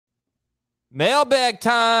Mailbag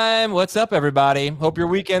time. What's up, everybody? Hope your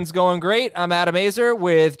weekend's going great. I'm Adam Azer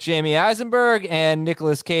with Jamie Eisenberg and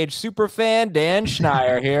Nicolas Cage superfan Dan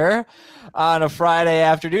Schneier here on a Friday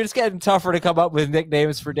afternoon. It's getting tougher to come up with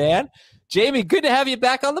nicknames for Dan. Jamie, good to have you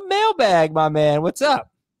back on the Mailbag, my man. What's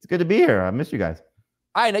up? It's good to be here. I miss you guys.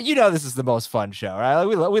 I know this is the most fun show, right?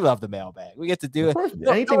 We love the Mailbag. We get to do it.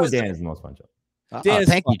 Anything with Dan is the most fun show. Dan,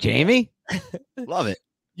 thank you, Jamie. Love it.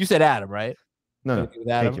 You said Adam, right? No,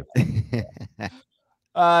 Adam.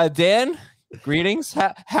 Dan, greetings.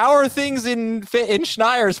 How are things in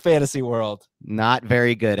Schneier's fantasy world? Not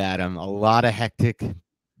very good, Adam. A lot of hectic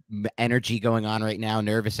energy going on right now.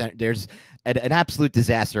 Nervous. There's an absolute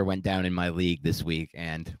disaster went down in my league this week,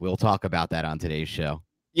 and we'll talk about that on today's show.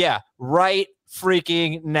 Yeah, right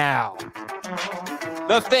freaking now.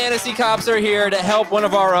 The fantasy cops are here to help one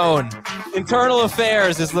of our own. Internal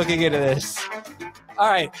Affairs is looking into this. All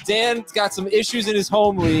right, Dan's got some issues in his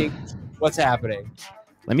home league. What's happening?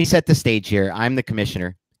 Let me set the stage here. I'm the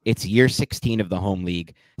commissioner. It's year 16 of the home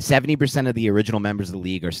league. 70% of the original members of the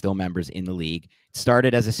league are still members in the league. It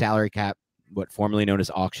started as a salary cap, what formerly known as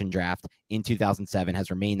auction draft in 2007, has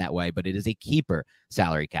remained that way, but it is a keeper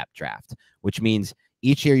salary cap draft, which means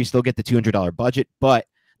each year you still get the $200 budget, but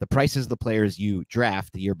the prices of the players you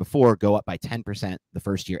draft the year before go up by 10% the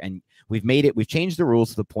first year. And we've changed the rules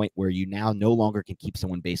to the point where you now no longer can keep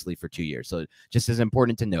someone basically for 2 years. So just as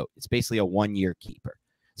important to note, it's basically a 1-year keeper.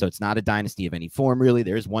 So it's not a dynasty of any form, really.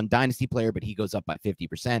 There is one dynasty player, but he goes up by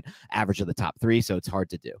 50%, average of the top 3. So it's hard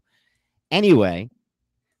to do. Anyway,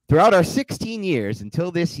 throughout our 16 years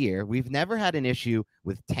until this year, we've never had an issue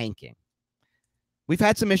with tanking. We've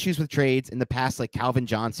had some issues with trades in the past, like Calvin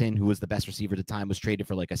Johnson, who was the best receiver at the time, was traded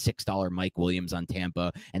for like a $6 Mike Williams on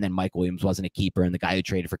Tampa, and then Mike Williams wasn't a keeper, and the guy who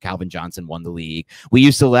traded for Calvin Johnson won the league. We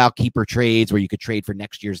used to allow keeper trades where you could trade for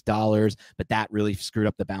next year's dollars, but that really screwed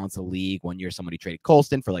up the balance of the league. One year, somebody traded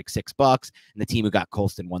Colston for like $6, and the team who got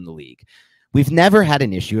Colston won the league. We've never had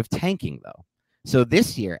an issue of tanking, though. So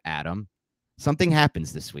this year, Adam, something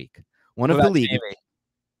happens this week. One of the league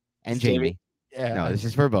and Jamie. Yeah. No, this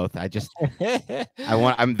is for both.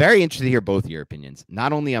 I'm very interested to hear both your opinions,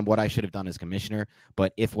 not only on what I should have done as commissioner,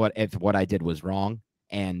 but if what I did was wrong,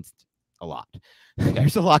 and a lot.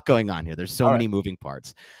 There's a lot going on here. There's so many moving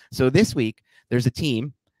parts. So this week, there's a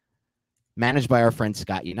team managed by our friend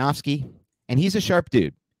Scott Yanofsky, and he's a sharp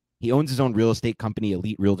dude. He owns his own real estate company,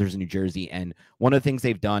 Elite Realtors in New Jersey, and one of the things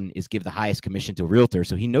they've done is give the highest commission to a realtor,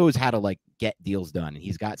 so he knows how to get deals done, and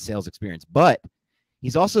he's got sales experience, but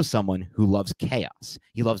he's also someone who loves chaos.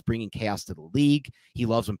 He loves bringing chaos to the league. He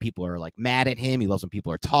loves when people are mad at him. He loves when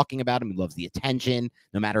people are talking about him. He loves the attention,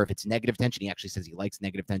 no matter if it's negative attention. He actually says he likes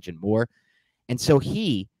negative attention more. And so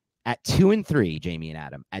he, at 2-3, Jamie and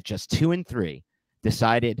Adam, at just 2-3,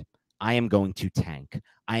 decided, I am going to tank.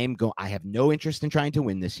 I have no interest in trying to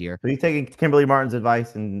win this year. So he's taking Kimberly Martin's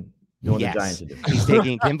advice and doing the Giants to do. He's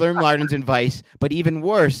taking Kimberly Martin's advice, but even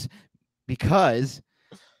worse, because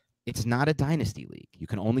it's not a dynasty league. You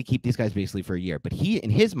can only keep these guys basically for a year. But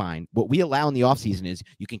in his mind, what we allow in the offseason is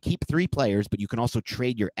you can keep 3 players, but you can also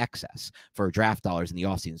trade your excess for draft dollars in the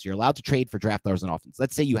offseason. So you're allowed to trade for draft dollars in offense.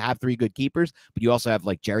 Let's say you have 3 good keepers, but you also have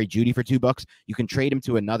Jerry Jeudy for $2. You can trade him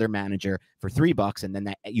to another manager for $3, and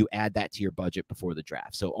then you add that to your budget before the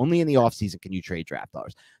draft. So only in the offseason can you trade draft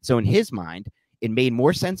dollars. So in his mind, it made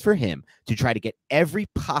more sense for him to try to get every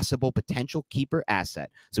possible potential keeper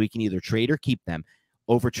asset so he can either trade or keep them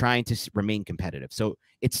over trying to remain competitive. So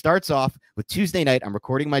it starts off with Tuesday night. I'm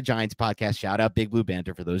recording my Giants podcast. Shout out Big Blue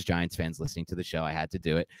Banter for those Giants fans listening to the show. I had to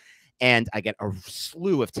do it. And I get a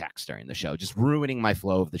slew of texts during the show, just ruining my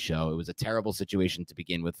flow of the show. It was a terrible situation to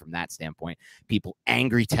begin with from that standpoint. People,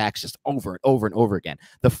 angry texts just over and over and over again.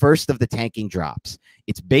 The first of the tanking drops.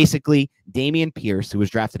 It's basically Dameon Pierce, who was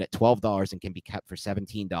drafted at $12 and can be kept for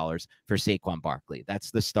 $17 for Saquon Barkley.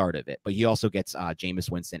 That's the start of it. But he also gets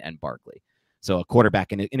Jameis Winston and Barkley. So a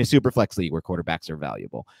quarterback in a super flex league where quarterbacks are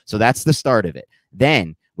valuable. So that's the start of it.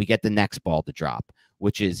 Then we get the next ball to drop,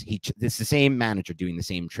 which is this is the same manager doing the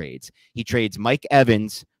same trades. He trades Mike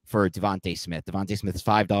Evans for Devontae Smith. Devontae Smith's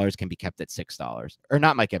 $5 can be kept at $6. Or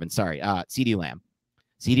not Mike Evans, sorry, CeeDee Lamb.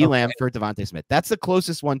 CeeDee Lamb for Devontae Smith. That's the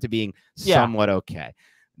closest one to being somewhat okay.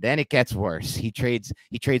 Then it gets worse. He trades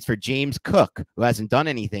for James Cook, who hasn't done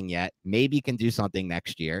anything yet. Maybe can do something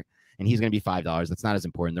next year. And he's going to be $5. That's not as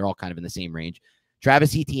important. They're all kind of in the same range.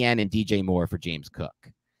 Travis Etienne and DJ Moore for James Cook.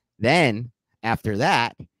 Then after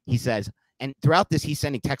that, he says, and throughout this, he's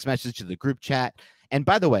sending text messages to the group chat. And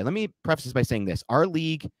by the way, let me preface this by saying this. Our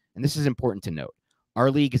league, and this is important to note, Our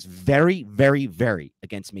league is very, very, very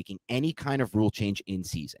against making any kind of rule change in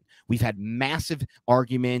season. We've had massive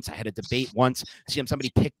arguments. I had a debate once. Somebody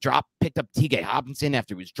picked up T.J. Hopkinson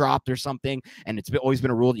after he was dropped or something, and it's always been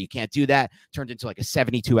a rule that you can't do that. Turned into like a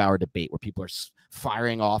 72-hour debate where people are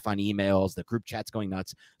firing off on emails. The group chat's going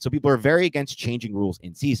nuts. So people are very against changing rules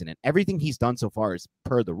in season, and everything he's done so far is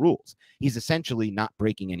per the rules. He's essentially not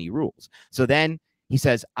breaking any rules. So then he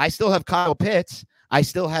says, I still have Kyle Pitts. I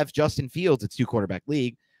still have Justin Fields. It's 2-quarterback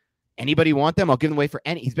league. Anybody want them? I'll give them away for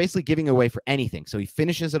any. He's basically giving away for anything. So he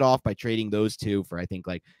finishes it off by trading those two for, I think,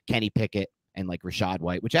 like Kenny Pickett and like Rachaad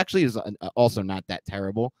White, which actually is also not that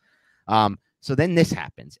terrible. So then this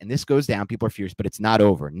happens, and this goes down. People are furious, but it's not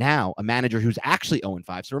over. Now, a manager who's actually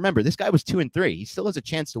 0-5. So remember, this guy was 2-3. He still has a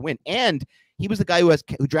chance to win, and he was the guy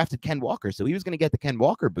who drafted Ken Walker, so he was going to get the Ken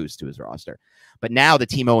Walker boost to his roster. But now the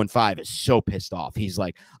team 0-5 is so pissed off. He's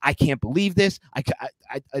like, I can't believe this.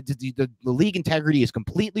 The league integrity is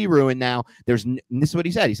completely ruined now. And this is what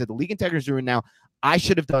he said. He said the league integrity is ruined now. I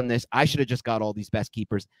should have done this. I should have just got all these best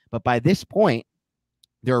keepers. But by this point,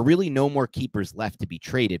 there are really no more keepers left to be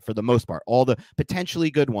traded for the most part, all the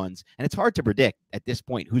potentially good ones. And it's hard to predict at this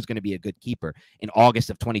point who's going to be a good keeper in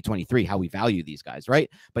August of 2023, how we value these guys, right?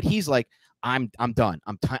 But he's like, I'm done.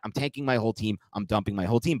 I'm tanking my whole team. I'm dumping my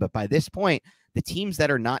whole team. But by this point, the teams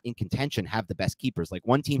that are not in contention have the best keepers. Like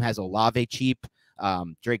one team has Olave cheap,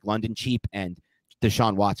 Drake London cheap, and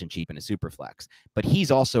Deshaun Watson cheap in a super flex, but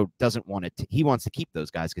he's also doesn't want it. He wants to keep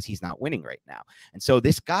those guys because he's not winning right now. And so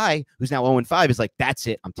this guy who's now 0-5 is like, that's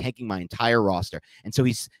it. I'm taking my entire roster. And so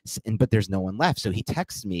but there's no one left. So he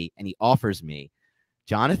texts me and he offers me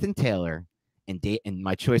Jonathan Taylor and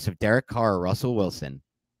my choice of Derek Carr or Russell Wilson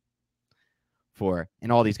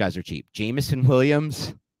and all these guys are cheap. Jameson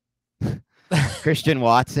Williams, Christian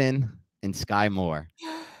Watson, and Sky Moore.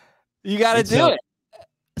 You got to do it.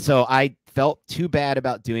 So I felt too bad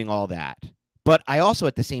about doing all that. But I also,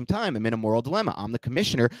 at the same time, am in a moral dilemma. I'm the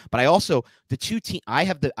commissioner, but I also, I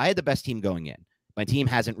had the best team going in. My team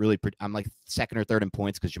hasn't really, I'm like second or third in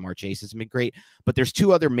points because Jamar Chase hasn't been great, but there's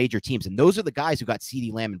two other major teams, and those are the guys who got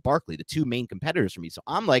CeeDee Lamb and Barkley, the two main competitors for me. So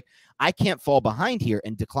I'm like, I can't fall behind here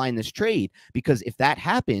and decline this trade, because if that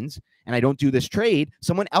happens and I don't do this trade,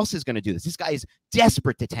 someone else is going to do this. This guy is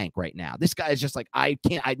desperate to tank right now. This guy is just like, I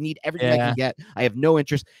need everything I can get. I have no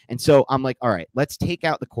interest. And so I'm like, all right, let's take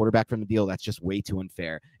out the quarterback from the deal. That's just way too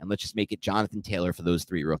unfair. And let's just make it Jonathan Taylor for those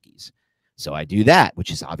three rookies. So I do that, which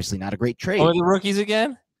is obviously not a great trade. What are the rookies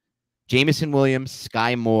again? Jameson Williams,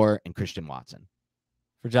 Sky Moore, and Christian Watson.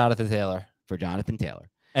 For Jonathan Taylor.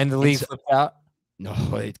 And the league flipped out? No,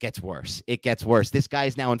 it gets worse. This guy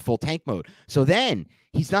is now in full tank mode. So then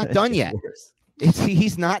he's not done yet.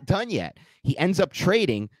 He's not done yet. He ends up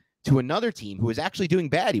trading to another team who is actually doing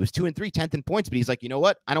bad. He was 2-3, 10th in points, but he's like, you know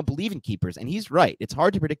what? I don't believe in keepers. And he's right. It's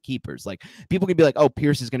hard to predict keepers. Like, people can be like, oh,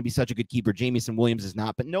 Pierce is going to be such a good keeper. Jameson Williams is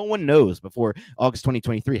not, but no one knows before August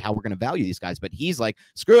 2023 how we're going to value these guys. But he's like,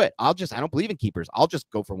 screw it. I don't believe in keepers. I'll just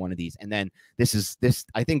go for one of these. And then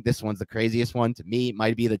I think this one's the craziest one to me. It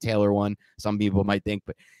might be the Taylor one. Some people might think,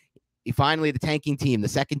 but finally, the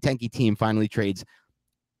second tanky team finally trades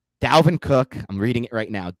Dalvin Cook, I'm reading it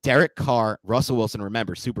right now, Derek Carr, Russell Wilson,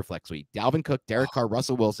 remember, Superflex Week. Dalvin Cook, Derek Carr,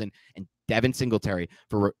 Russell Wilson, and Devin Singletary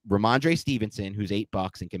for Ramondre Stevenson, who's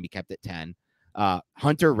 $8 and can be kept at 10.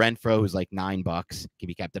 Hunter Renfrow, who's like $9, can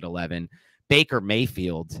be kept at 11. Baker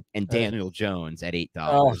Mayfield and Daniel Jones at $8.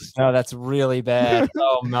 Oh, no, that's really bad.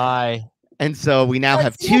 Oh, my. And so we now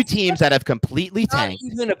have two teams that have completely tanked.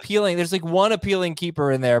 Not even appealing. There's like one appealing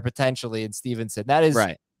keeper in there potentially in Stevenson. That is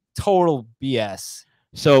total BS.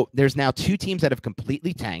 So there's now two teams that have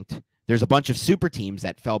completely tanked. There's a bunch of super teams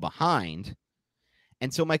that fell behind.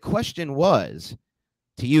 And so my question was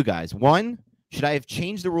to you guys, one, should I have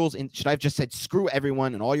changed the rules? Should I have just said, screw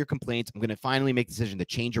everyone and all your complaints? I'm going to finally make the decision to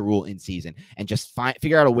change a rule in season and just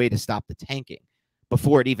figure out a way to stop the tanking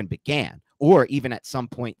before it even began, or even at some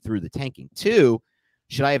point through the tanking. Two,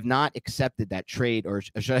 should I have not accepted that trade, or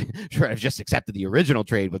should I have just accepted the original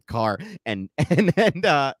trade with Carr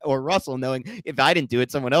or Russell, knowing if I didn't do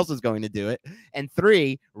it, someone else is going to do it? And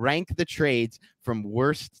three, rank the trades from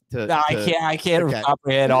worst to. No, I can't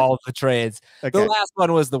comprehend all of the trades. Okay. The last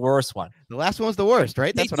one was the worst one. The last one was the worst,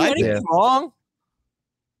 right? That's what I did. Wrong?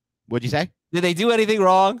 What'd you say? Did they do anything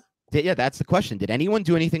wrong? Yeah, that's the question. Did anyone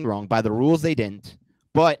do anything wrong? By the rules, they didn't.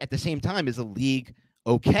 But at the same time, is the league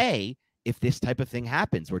okay if this type of thing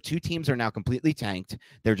happens, where two teams are now completely tanked?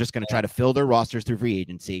 They're just going to try to fill their rosters through free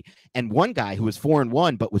agency. And one guy who was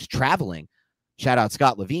 4-1 but was traveling, shout out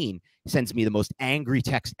Scott Levine, sends me the most angry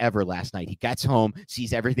text ever last night. He gets home,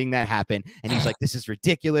 sees everything that happened, and he's like, this is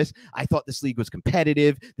ridiculous. I thought this league was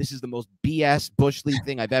competitive. This is the most BS Bush League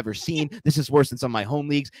thing I've ever seen. This is worse than some of my home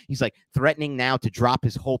leagues. He's like threatening now to drop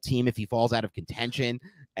his whole team if he falls out of contention.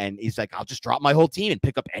 And he's like, I'll just drop my whole team and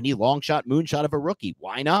pick up any long shot, moonshot of a rookie.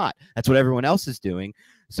 Why not? That's what everyone else is doing.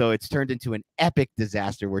 So it's turned into an epic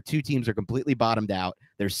disaster where two teams are completely bottomed out.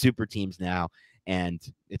 They're super teams now, and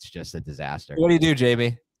it's just a disaster. What do you do,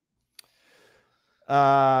 JB?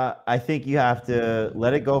 I think you have to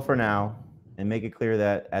let it go for now and make it clear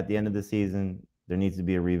that at the end of the season, there needs to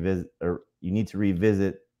be a revisit, or you need to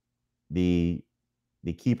revisit the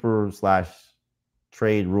keeper /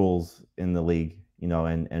 trade rules in the league,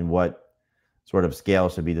 and what sort of scale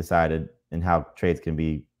should be decided and how trades can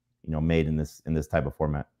be, made in this type of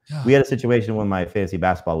format. We had a situation with my fantasy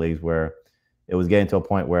basketball leagues where it was getting to a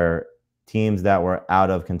point where teams that were out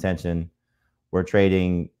of contention were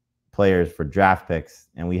trading players for draft picks,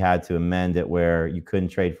 and we had to amend it where you couldn't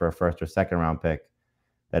trade for a first or second round pick,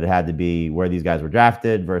 that it had to be where these guys were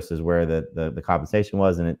drafted versus where the compensation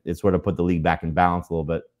was, and it sort of put the league back in balance a little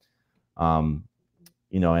bit. And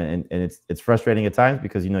it's frustrating at times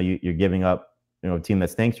because you're giving up a team that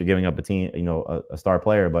stinks, you're giving up a team, a star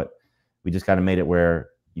player, but we just kind of made it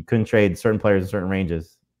where you couldn't trade certain players in certain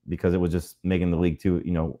ranges because it was just making the league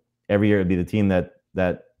too, every year it'd be the team that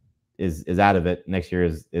is out of it next year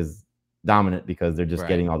is dominant because they're just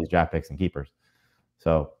getting all these draft picks and keepers.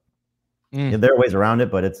 So there are ways around it,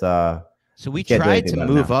 but it's so we tried to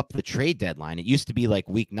move up the trade deadline. It used to be like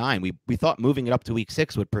week 9. We thought moving it up to week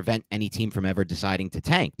 6 would prevent any team from ever deciding to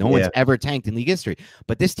tank. No one's ever tanked in league history.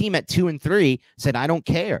 But this team at 2 and 3 said, I don't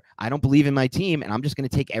care. I don't believe in my team, and I'm just going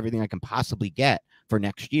to take everything I can possibly get for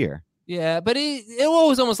next year. Yeah, but it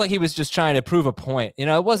was almost like he was just trying to prove a point.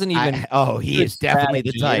 It wasn't even. He is definitely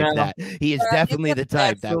the type he is definitely the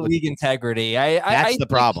type that league integrity. That's the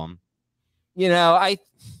problem.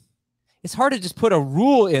 It's hard to just put a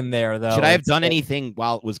rule in there, though. Should I have done anything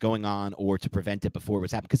while it was going on or to prevent it before it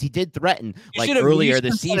was happening? Because he did threaten earlier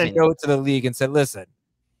this season. Go to the league and said, listen,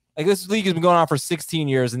 this league has been going on for 16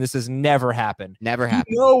 years and this has never happened. Never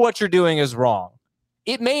happened. You know what you're doing is wrong.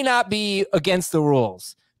 It may not be against the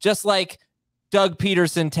rules, just like Doug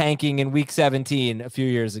Peterson tanking in week 17 a few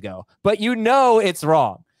years ago, but it's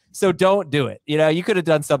wrong. So don't do it. You could have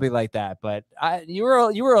done something like that, but you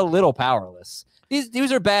were a little powerless.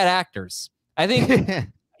 These are bad actors. I think,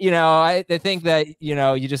 I think that,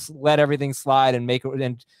 you just let everything slide and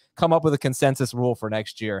and come up with a consensus rule for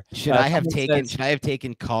next year. Should I have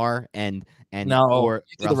taken Carr and no, or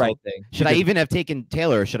you did the right thing. Should I even have taken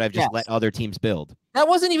Taylor, or should I have just let other teams build? That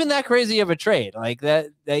wasn't even that crazy of a trade. Like that.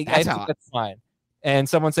 I think that's fine. And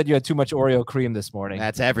someone said you had too much Oreo cream this morning.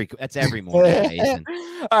 That's every morning, Jason.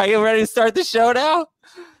 All right, you ready to start the show now?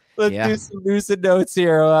 Let's do some news and notes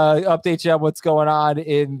here. Update you on what's going on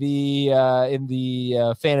in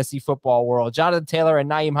the fantasy football world. Jonathan Taylor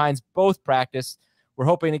and Nyheim Hines both practiced. We're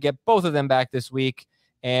hoping to get both of them back this week,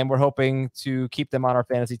 and we're hoping to keep them on our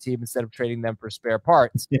fantasy team instead of trading them for spare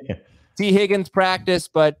parts. T. Higgins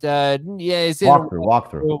practiced, but it's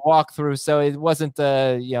walkthrough. So it wasn't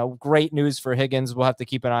great news for Higgins. We'll have to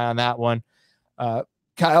keep an eye on that one.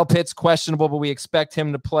 Kyle Pitts questionable, but we expect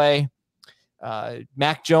him to play.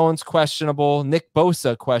 Mac Jones questionable. Nick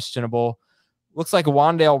Bosa questionable. Looks like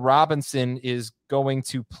Wan'Dale Robinson is going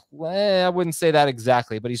to play. I wouldn't say that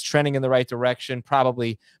exactly, but he's trending in the right direction.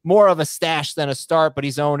 Probably more of a stash than a start, but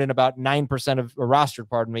he's owned in about 9% of or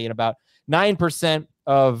rostered, in about 9%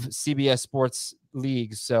 of CBS Sports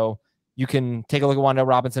leagues. So you can take a look at Wan'Dale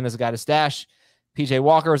Robinson as a guy to stash. PJ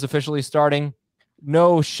Walker is officially starting.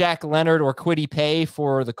 No Shaq Leonard or Kwity Paye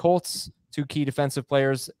for the Colts. 2 key defensive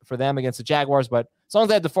players for them against the Jaguars. But as long as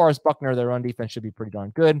they have DeForest Buckner, their run defense should be pretty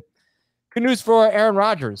darn good. Good news for Aaron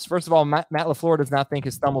Rodgers. First of all, Matt LaFleur does not think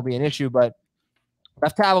his thumb will be an issue, but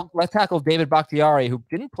left tackle David Bakhtiari, who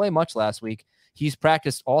didn't play much last week, he's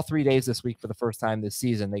practiced all 3 days this week for the first time this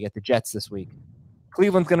season. They get the Jets this week.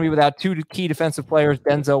 Cleveland's going to be without 2 key defensive players,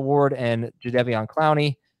 Denzel Ward and Jadeveon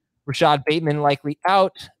Clowney. Rashad Bateman likely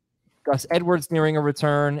out. Gus Edwards nearing a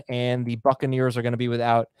return, and the Buccaneers are going to be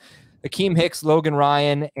without Akeem Hicks, Logan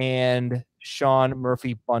Ryan, and Sean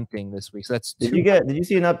Murphy Bunting this week. So that's Did you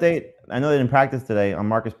see an update? I know they didn't practice today on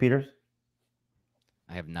Marcus Peters.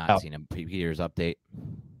 I have not seen a Peters update.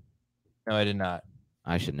 No, I did not.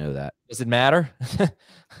 I should know that. Does it matter?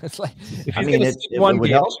 It's like if it would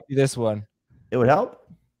help. This one. It would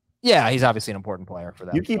help. Yeah, he's obviously an important player for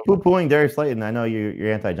that. You keep poo-pooing Darius Slayton. I know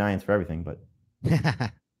you're anti-Giants for everything, but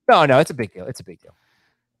no, it's a big deal. It's a big deal.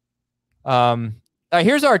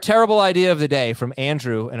 Here's our terrible idea of the day from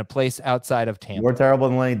Andrew in a place outside of Tampa. More terrible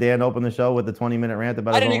than letting Dan open the show with the 20-minute rant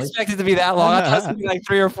about I his didn't expect it to be that long. I thought it was going to be like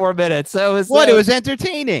 3 or 4 minutes. So it was It was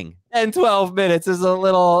entertaining. 10, 12 minutes is a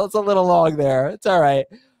little long there. It's all right.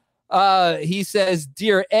 He says,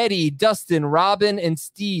 "Dear Eddie, Dustin, Robin, and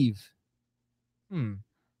Steve."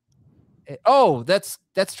 Oh, that's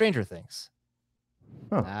Stranger Things.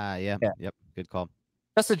 Huh. Yep. Good call.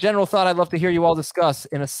 Just a general thought I'd love to hear you all discuss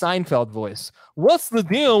in a Seinfeld voice. What's the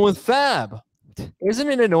deal with Fab? Isn't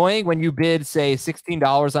it annoying when you bid, say,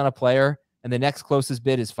 $16 on a player and the next closest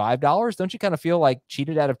bid is $5? Don't you kind of feel like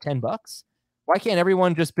cheated out of $10? Why can't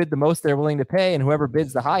everyone just bid the most they're willing to pay, and whoever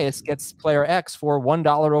bids the highest gets player X for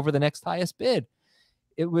 $1 over the next highest bid?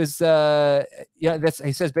 It was,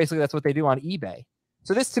 he says basically that's what they do on eBay.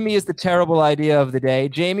 So this to me is the terrible idea of the day.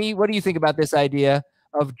 Jamie, what do you think about this idea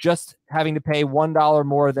of just having to pay $1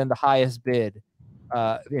 more than the highest bid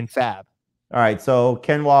in Fab? All right, so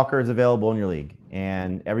Ken Walker is available in your league,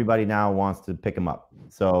 and everybody now wants to pick him up.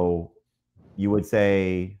 So you would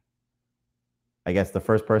say, I guess the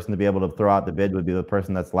first person to be able to throw out the bid would be the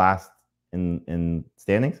person that's last in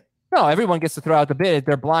standings? No, everyone gets to throw out the bid.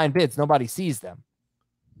 They're blind bids. Nobody sees them.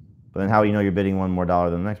 But then how do you know you're bidding $1 more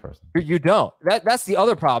than the next person? You don't. That's the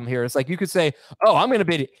other problem here. It's like you could say, oh, I'm going to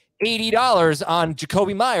bid $80 on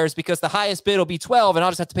Jacoby Myers because the highest bid will be 12 and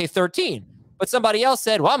I'll just have to pay 13. But somebody else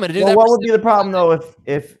said, well, I'm going to do that. What would be the problem though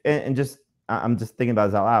if I'm just thinking about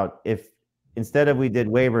this out loud, if instead of we did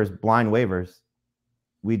waivers, blind waivers,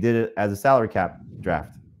 we did it as a salary cap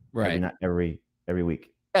draft. Right. Every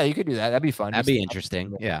week. Yeah, you could do that. That'd be fun. That'd be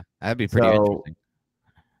interesting. Yeah, that'd be pretty interesting.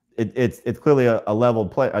 It's clearly a level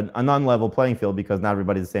play, a non-level playing field because not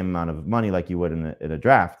everybody's the same amount of money like you would in a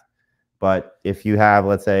draft. But if you have,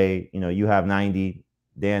 let's say, you have 90,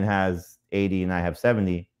 Dan has 80, and I have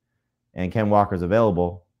 70, and Ken Walker's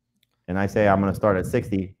available, and I say I'm going to start at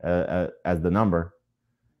 60 as the number,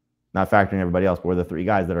 not factoring everybody else, but we're the 3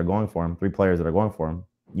 guys that are going for him, 3 players that are going for him.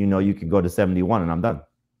 You can go to 71 and I'm done.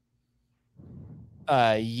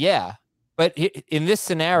 Yeah, but in this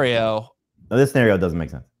scenario, no, this scenario doesn't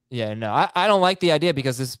make sense. Yeah, no, I don't like the idea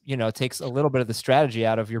because this, takes a little bit of the strategy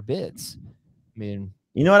out of your bids. I mean,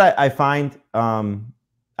 you know what I find? I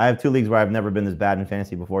have 2 leagues where I've never been this bad in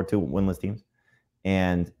fantasy before, 2 winless teams,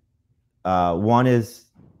 and one is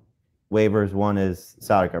waivers, one is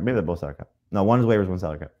salary cap. Maybe they're both salary cap. No, one is waivers, one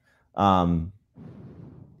salary cap.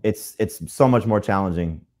 It's so much more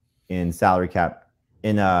challenging in salary cap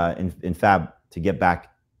in Fab to get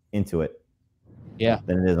back into it. Yeah,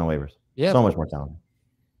 than it is on waivers. Yeah, so much more challenging.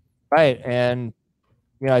 Right, and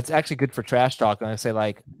it's actually good for trash talk when I say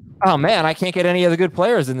like, oh man, I can't get any of the good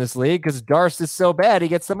players in this league because Darce is so bad he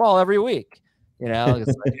gets them all every week.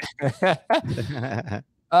 It's like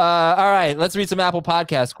all right, let's read some Apple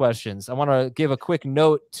Podcast questions. I want to give a quick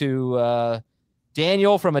note to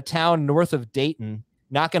Daniel from a town north of Dayton.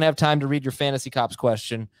 Not going to have time to read your Fantasy Cops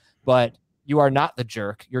question, but you are not the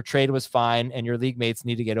jerk. Your trade was fine, and your league mates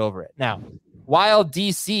need to get over it. Now, Wild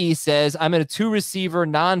DC says, I'm in a 2-receiver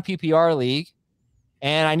non-PPR league,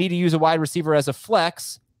 and I need to use a wide receiver as a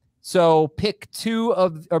flex. So pick 3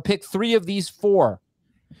 of these 4.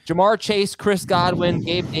 Jamar Chase, Chris Godwin,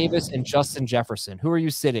 Gabe Davis, and Justin Jefferson. Who are you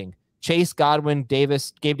sitting? Chase, Godwin,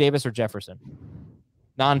 Davis, Gabe Davis, or Jefferson?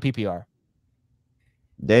 Non-PPR.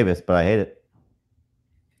 Davis, but I hate it.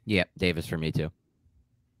 Yeah, Davis for me too.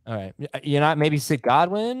 All right. You're not maybe sit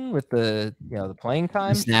Godwin with the the playing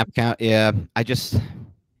time? Snap count. Yeah. It's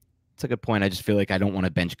a good point. I just feel like I don't want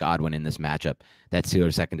to bench Godwin in this matchup. That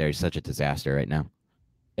Steelers secondary is such a disaster right now.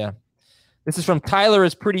 Yeah. This is from Tyler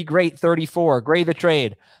is pretty great 34. Grade the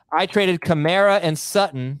trade. I traded Kamara and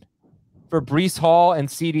Sutton for Breece Hall and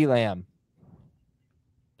CeeDee Lamb.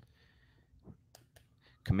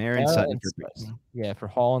 Kamara and Sutton for Breece. Yeah, for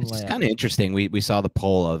Hall and Lamb. It's kind of interesting. We saw the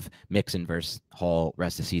poll of Mixon versus Hall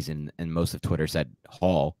rest of the season, and most of Twitter said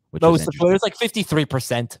Hall. Which most of Twitter is like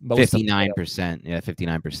 53%. 59%. Yeah,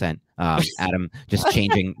 59%. Adam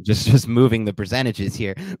just moving the percentages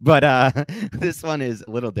here. But this one is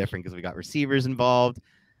a little different because we got receivers involved.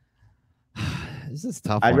 This is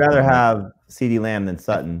tough. I'd rather have CeeDee Lamb than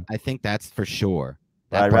Sutton. I think that's for sure.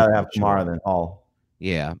 I'd rather have Kamara than Hall.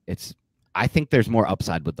 Yeah, I think there's more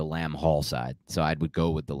upside with the Lamb Hall side, so I would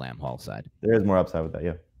go with the Lamb Hall side. There is more upside with that,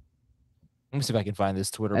 yeah. Let me see if I can find this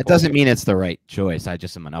Twitter. That doesn't mean it's the right choice. I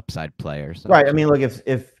just am an upside player. So. Right. I mean, look,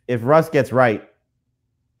 if Russ gets right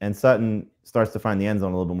and Sutton starts to find the end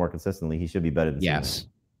zone a little bit more consistently, he should be better than Sutton.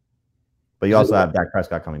 But you also have Dak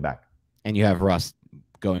Prescott coming back. And you have Russ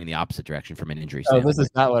going in the opposite direction from an injury standpoint. This is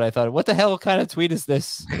not what I thought. What the hell kind of tweet is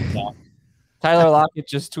this? Tyler Lockett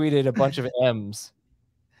just tweeted a bunch of M's.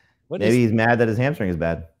 Maybe he's mad that his hamstring is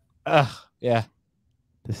bad. Yeah.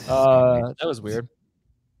 That was weird.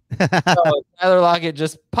 So Tyler Lockett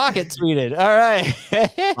just pocket tweeted. All right.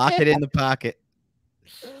 Lock it in the pocket.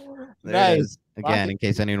 There Nice. it is. Again, in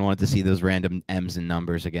case anyone wanted to see those random M's and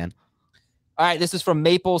numbers again. All right. This is from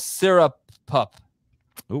Maple Syrup Pup.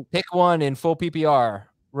 Ooh. Pick one in full PPR.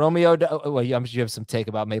 Romeo. Well, you have some take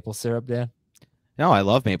about maple syrup, Dan? No, I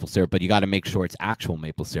love maple syrup, but you got to make sure it's actual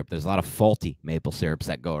maple syrup. There's a lot of faulty maple syrups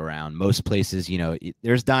that go around. Most places,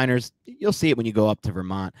 there's diners. You'll see it when you go up to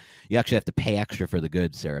Vermont. You actually have to pay extra for the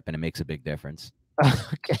good syrup, and it makes a big difference.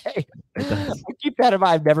 Okay. I keep that in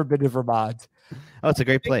mind. I've never been to Vermont. Oh, it's a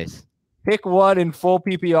great place. Pick one in full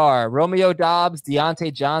PPR. Romeo Doubs,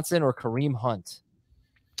 Deontay Johnson, or Kareem Hunt?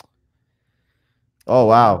 Oh,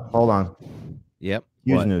 wow. Hold on. Yep.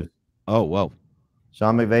 Huge news. Oh, whoa.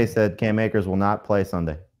 Sean McVay said Cam Akers will not play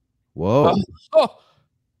Sunday. Whoa. Oh.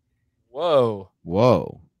 Whoa.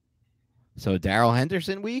 Whoa. So Darrell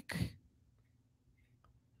Henderson week?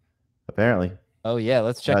 Apparently. Oh, yeah.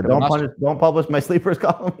 Let's check. Don't publish my sleepers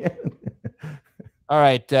column yet. All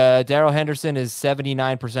right. Darrell Henderson is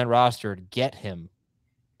 79% rostered. Get him.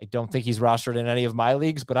 I don't think he's rostered in any of my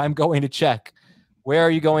leagues, but I'm going to check. Where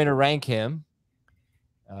are you going to rank him?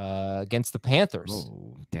 Against the Panthers.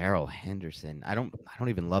 Oh, Darrell Henderson. I don't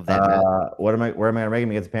even love that. Where am I gonna rank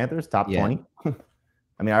him against the Panthers? Top 20. I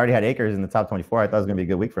mean, I already had Akers in the top 24. I thought it was gonna be a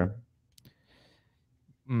good week for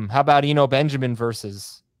him. How about Eno Benjamin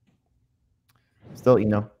versus? Still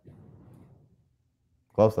Eno.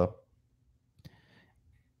 Close though.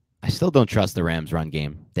 I still don't trust the Rams run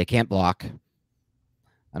game. They can't block.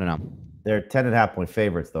 I don't know. They're 10.5-point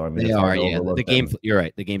favorites, though. I mean, they are. Yeah, the game. You're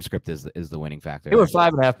right. The game script is the winning factor. They were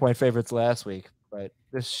 5.5-point favorites last week, but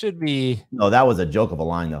this should be. No, that was a joke of a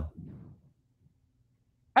line, though.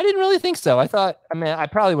 I didn't really think so. I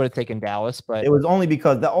probably would have taken Dallas, but it was only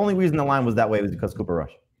because the only reason the line was that way was because Cooper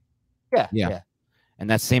Rush. Yeah. And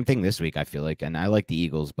that's the same thing this week, I feel like. And I like the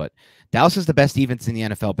Eagles, but Dallas is the best defense in the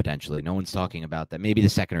NFL potentially. No one's talking about that. Maybe the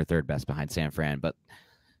second or third best behind San Fran, but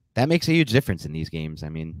that makes a huge difference in these games. I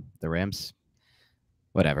mean, the Rams,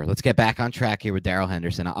 whatever. Let's get back on track here with Darrell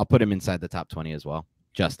Henderson. I'll put him inside the top 20 as well,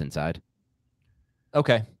 just inside.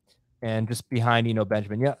 Okay. And just behind Eno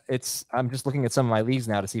Benjamin. Yeah, I'm just looking at some of my leagues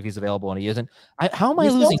now to see if he's available, and he isn't. How am I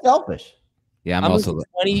losing? So selfish. Yeah, I'm also.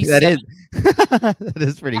 That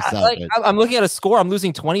is pretty selfish. I'm looking at a score. I'm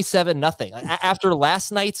losing 27-0 after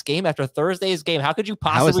last night's game, after Thursday's game. How could you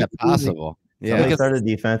possibly? How is that possible? Yeah, somebody started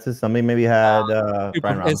defenses. Somebody maybe had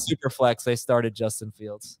super flex. They started Justin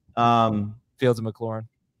Fields. Fields and McLaurin.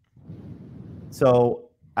 So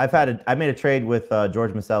I made a trade with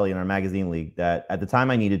George Maselli in our magazine league that at the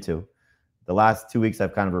time I needed to. The last 2 weeks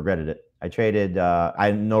I've kind of regretted it. I traded. I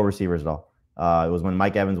had no receivers at all. It was when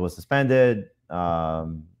Mike Evans was suspended.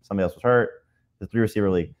 Somebody else was hurt. The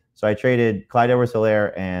 3-receiver league. So I traded Clyde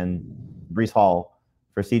Edwards-Helaire and Breece Hall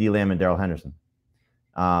for CeeDee Lamb and Darrell Henderson.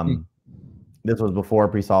 This was before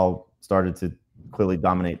Breece Hall started to clearly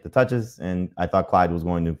dominate the touches, and I thought Clyde was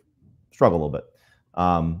going to struggle a little bit.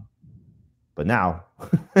 But now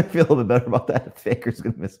I feel a little bit better about that. Faker's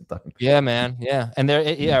going to miss some time. Yeah, man. Yeah. And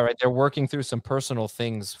they're working through some personal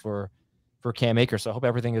things for Cam Akers. So I hope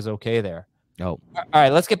everything is okay there. Oh. All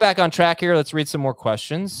right, let's get back on track here. Let's read some more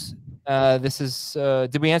questions. This is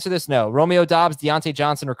did we answer this? No. Romeo Doubs, Deontay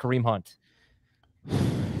Johnson, or Kareem Hunt?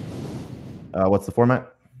 What's the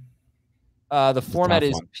format? The format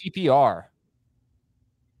is PPR.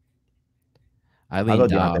 I lean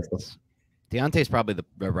Doubs. Deontay's probably the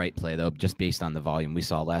right play, though, just based on the volume we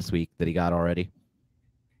saw last week that he got already.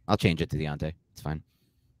 I'll change it to Deontay. It's fine.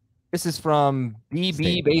 This is from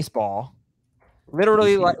BB Baseball.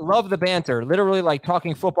 Literally, love the banter. Literally like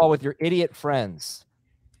talking football with your idiot friends.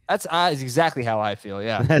 That's exactly how I feel,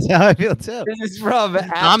 yeah. That's how I feel, too. This is from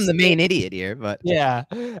I'm the main idiot here, but... Yeah.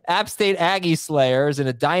 App State Aggie Slayers in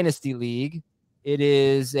a dynasty league. It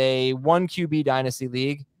is a 1 QB dynasty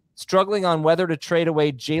league. Struggling on whether to trade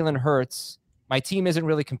away Jalen Hurts. My team isn't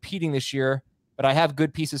really competing this year, but I have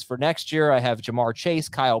good pieces for next year. I have Jamar Chase,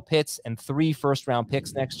 Kyle Pitts, and 3 first-round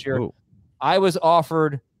picks next year. Ooh. I was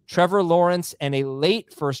offered Trevor Lawrence and a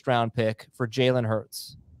late first-round pick for Jalen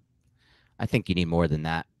Hurts. I think you need more than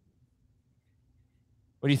that.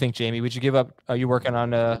 What do you think, Jamie? Would you give up? Are you working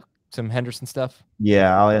on some Henderson stuff?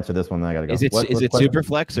 Yeah, I'll answer this one. Then I got to go. Is it super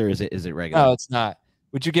flex or is it regular? No, it's not.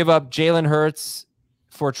 Would you give up Jalen Hurts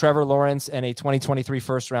for Trevor Lawrence and a 2023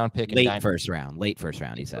 first-round pick? Late first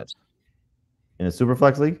round, he said. In a super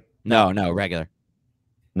flex league? No, regular.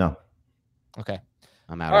 No. Okay.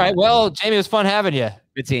 I'm out. All right. Well, Jamie, it was fun having you.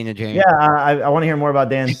 Good seeing you, Jamie. Yeah, I want to hear more about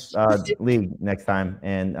Dan's league next time,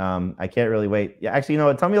 and I can't really wait. Yeah, actually, you know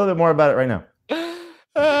what? Tell me a little bit more about it right now.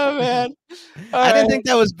 Oh man, I didn't think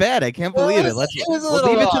that was bad. I can't believe it. We'll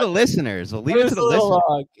leave it to the listeners. We'll leave it to the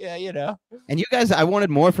listeners. Yeah, you know. And you guys, I wanted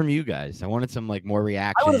more from you guys. I wanted some like more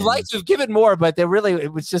reaction. I would have liked to have given more, but it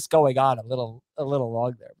was just going on a little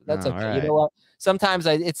long there. But that's okay. Right. You know what? Sometimes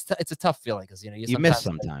it's a tough feeling because you miss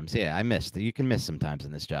sometimes. Yeah, I missed. You can miss sometimes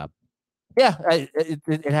in this job. Yeah,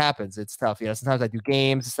 it happens. It's tough. Sometimes I do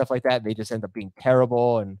games and stuff like that. And they just end up being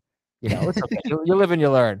terrible, and it's okay. You live and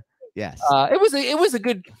you learn. Yes. It was a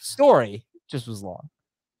good story. Just was long.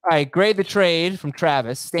 All right, grade the trade from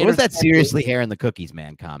Travis. What was that seriously hair in the cookies,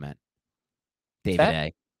 man? Comment. David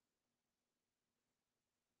A.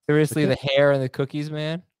 Seriously, the hair and the cookies,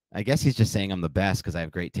 man. I guess he's just saying I'm the best because I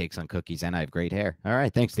have great takes on cookies and I have great hair. All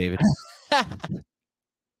right, thanks, David.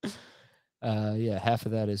 Yeah, half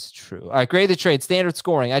of that is true. All right, grade the trade. Standard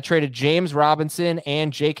scoring. I traded James Robinson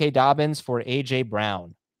and J.K. Dobbins for A.J.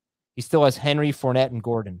 Brown. He still has Henry, Fournette, and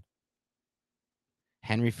Gordon.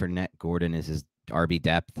 Henry, Fournette, Gordon is his RB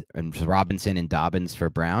depth, and Robinson and Dobbins for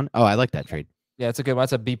Brown. Oh, I like that trade. Yeah, it's a good one.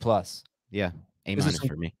 That's a B+. Yeah, A-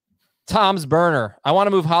 for me. Tom's Burner. I want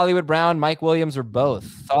to move Hollywood Brown, Mike Williams, or both.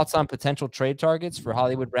 Thoughts on potential trade targets for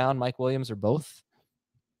Hollywood Brown, Mike Williams, or both?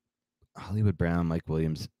 Hollywood Brown, Mike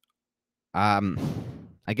Williams. I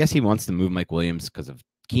guess he wants to move Mike Williams because of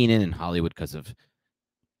Keenan and Hollywood because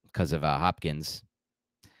of Hopkins.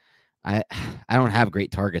 I don't have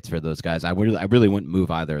great targets for those guys. I really wouldn't move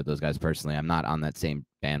either of those guys personally. I'm not on that same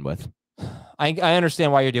bandwidth. I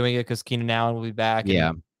understand why you're doing it because Keenan Allen will be back. Yeah.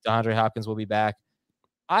 And DeAndre Hopkins will be back.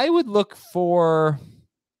 I would look for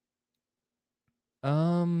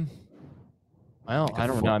well, like I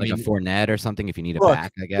don't know. Like a Fournette or something if you need a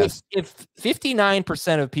back, I guess. If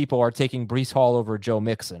 59% of people are taking Breece Hall over Joe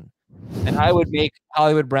Mixon, then I would make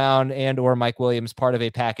Hollywood Brown and or Mike Williams part of a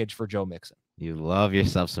package for Joe Mixon. You love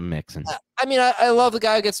yourself some Mixon. I mean, I love the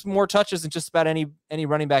guy who gets more touches than just about any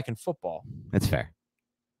running back in football. That's fair.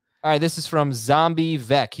 All right, this is from Zombie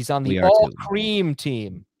Vec. He's on the all-cream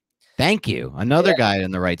team. Thank you. Another guy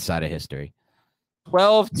on the right side of history.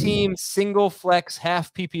 12-team single flex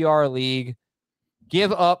half PPR league.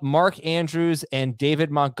 Give up Mark Andrews and David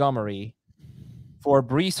Montgomery for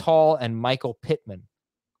Breece Hall and Michael Pittman.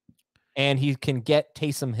 And he can get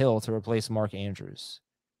Taysom Hill to replace Mark Andrews.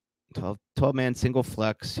 12-man single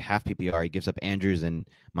flex, half PPR. He gives up Andrews and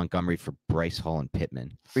Montgomery for Bryce Hall and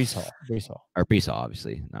Pittman. Breece Hall. Or Breece Hall,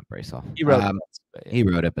 obviously, not Bryce Hall. He wrote He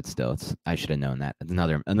wrote it, but still, I should have known that.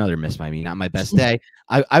 Another miss by me. Not my best day.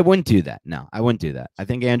 I wouldn't do that. No, I wouldn't do that. I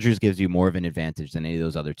think Andrews gives you more of an advantage than any of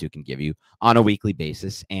those other two can give you on a weekly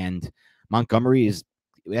basis. And Montgomery is,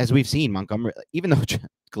 as we've seen, even though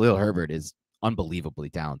Khalil Herbert is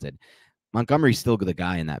unbelievably talented, Montgomery's still the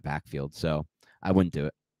guy in that backfield. So I wouldn't do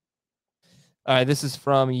it. All right, this is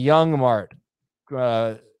from Young Mart.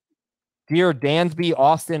 Dear Dansby,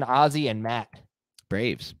 Austin, Ozzy, and Matt.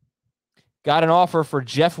 Braves. Got an offer for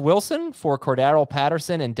Jeff Wilson, for Cordero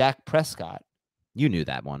Patterson, and Dak Prescott. You knew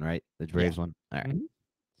that one, right? The Braves one? All right. Mm-hmm.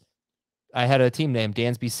 I had a team named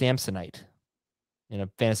Dansby Samsonite in a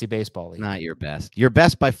fantasy baseball league. Not your best. Your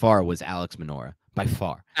best by far was Alex Minora. By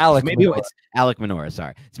far. It's Alec Minora,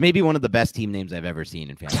 sorry. It's maybe one of the best team names I've ever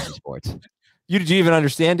seen in fantasy sports. Do you even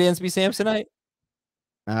understand Dansby Samsonite?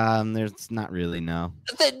 There's not really, no.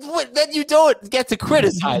 Then you don't get to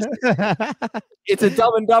criticize. It's a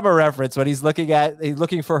Dumb and Dumber reference when he's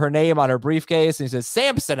looking for her name on her briefcase and he says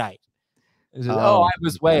Samsonite. He says, I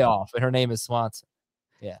was way off, and her name is Swanson.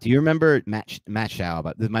 Yeah. Do you remember Matt Shaw?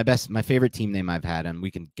 About my favorite team name I've had, and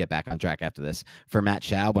we can get back on track after this. For Matt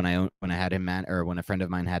Shaw, when I had him when a friend of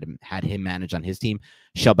mine had him managed on his team,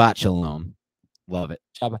 Shabbat Shalom. Love it.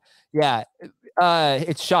 Shabbat. Yeah.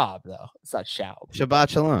 It's Shab though. It's not Shaub. Shabbat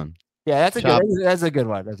Shalom. Yeah, that's a good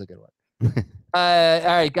one. All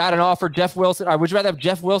right, got an offer. Jeff Wilson. Would you rather have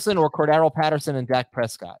Jeff Wilson or Cordero Patterson and Dak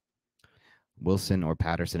Prescott? Wilson or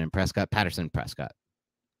Patterson and Prescott? Patterson, Prescott.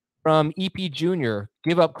 From EP Jr.,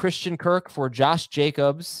 give up Christian Kirk for Josh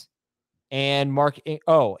Jacobs and Mark.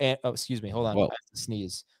 Excuse me. Hold on. I have to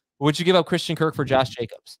sneeze. Would you give up Christian Kirk for Josh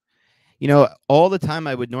Jacobs? You know, all the time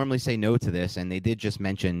I would normally say no to this, and they did just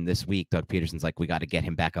mention this week, Doug Peterson's like, we got to get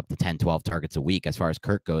him back up to 10, 12 targets a week as far as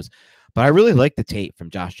Kirk goes. But I really like the tape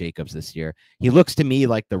from Josh Jacobs this year. He looks to me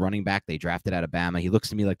like the running back they drafted out of Bama. He looks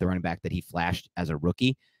to me like the running back that he flashed as a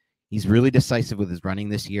rookie. He's really decisive with his running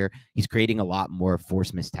this year. He's creating a lot more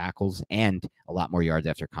forced missed tackles and a lot more yards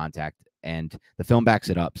after contact. And the film backs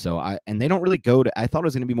it up. And they don't really I thought it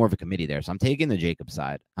was going to be more of a committee there. So I'm taking the Jacobs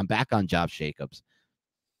side. I'm back on Josh Jacobs.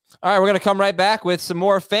 All right, we're going to come right back with some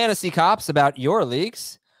more fantasy cops about your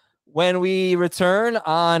leagues when we return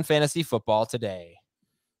on Fantasy Football Today.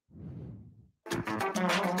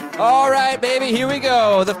 All right, baby, here we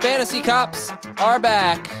go. The fantasy cops are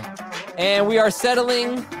back, and we are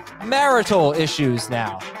settling marital issues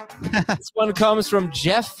now. This one comes from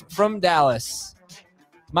Jeff from Dallas.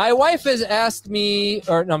 My wife has asked me,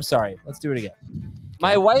 or no, I'm sorry. Let's do it again.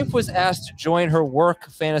 My wife was asked to join her work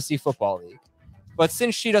fantasy football league, but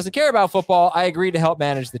since she doesn't care about football, I agreed to help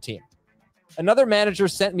manage the team. Another manager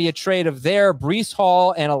sent me a trade of their Breece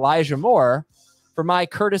Hall and Elijah Moore for my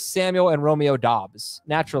Curtis Samuel and Romeo Doubs.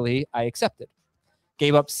 Naturally, I accepted.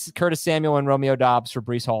 Gave up Curtis Samuel and Romeo Doubs for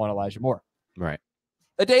Breece Hall and Elijah Moore. Right.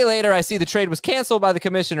 A day later, I see the trade was canceled by the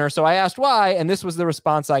commissioner, so I asked why, and this was the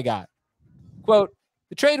response I got. Quote,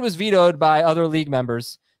 the trade was vetoed by other league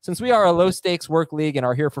members. Since we are a low-stakes work league and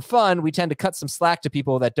are here for fun, we tend to cut some slack to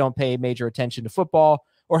people that don't pay major attention to football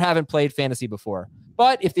or haven't played fantasy before.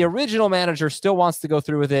 But if the original manager still wants to go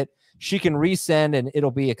through with it, she can resend and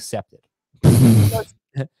it'll be accepted.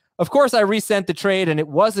 Of course, I resent the trade and it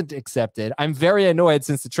wasn't accepted. I'm very annoyed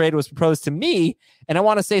since the trade was proposed to me and I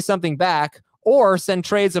want to say something back or send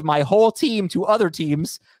trades of my whole team to other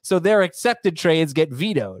teams so their accepted trades get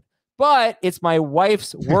vetoed. But it's my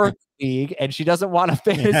wife's work league and she doesn't want a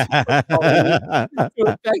fantasy football league to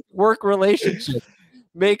affect work relationships.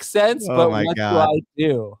 Makes sense, but what do I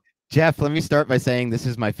do? Jeff, let me start by saying this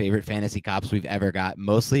is my favorite fantasy cops we've ever got,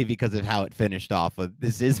 mostly because of how it finished off.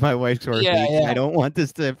 This is my wife's work league. And I don't want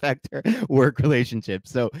this to affect her work relationship.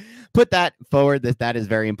 So put that forward. That is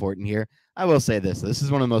very important here. I will say this. This is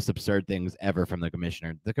one of the most absurd things ever from the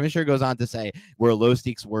commissioner. The commissioner goes on to say, we're a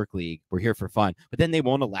low-stakes work league. We're here for fun. But then they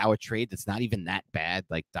won't allow a trade that's not even that bad,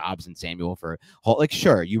 like Doubs and Samuel for Hall. Like,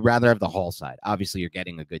 sure, you'd rather have the Hall side. Obviously, you're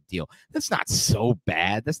getting a good deal. That's not so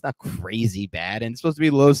bad. That's not crazy bad. And it's supposed to be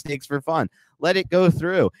low stakes for fun. Let it go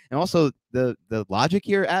through. And also, the logic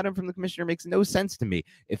here, Adam, from the commissioner makes no sense to me.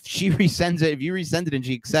 If she resends it, if you resend it and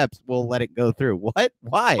she accepts, we'll let it go through. What?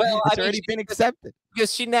 Why? Well, it's already been accepted.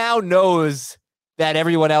 Because she now knows that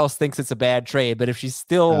everyone else thinks it's a bad trade, but if she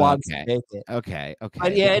still wants to make it. Okay.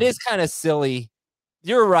 But yeah, it is kind of silly.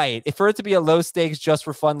 You're right. If for it to be a low stakes just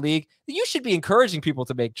for fun league, you should be encouraging people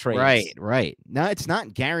to make trades. Right. No, it's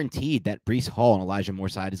not guaranteed that Breece Hall and Elijah Moore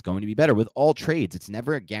side is going to be better with all trades. It's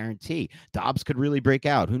never a guarantee. Dobbs could really break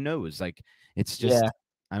out. Who knows? Like, it's just,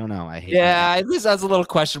 I don't know. I hate that. This sounds a little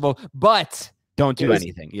questionable, but don't do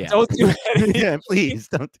anything. Yeah. Don't do anything. Yeah, please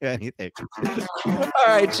don't do anything. All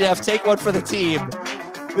right, Jeff, take one for the team.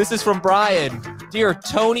 This is from Brian. Dear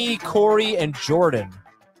Tony, Corey, and Jordan.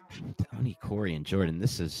 Tony, Corey, and Jordan.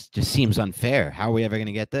 This just seems unfair. How are we ever going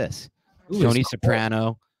to get this? Ooh, Tony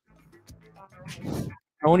Soprano.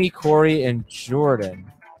 Tony, Corey, and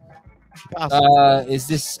Jordan. Is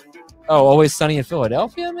this Always Sunny in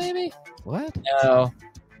Philadelphia, maybe? What? No.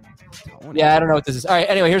 Yeah, I don't know what this is. All right,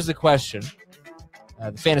 anyway, here's the question.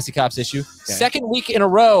 The Fantasy Cops issue. Okay. Second week in a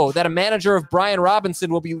row that a manager of Brian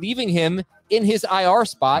Robinson will be leaving him in his IR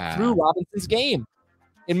spot through Robinson's game.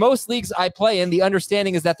 In most leagues I play in, the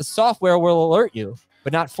understanding is that the software will alert you,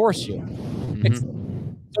 but not force you.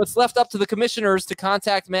 So it's left up to the commissioners to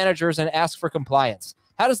contact managers and ask for compliance.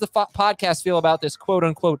 How does the podcast feel about this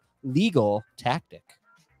quote-unquote legal tactic?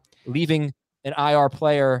 Leaving an IR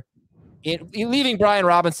player, leaving Brian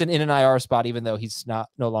Robinson in an IR spot, even though he's no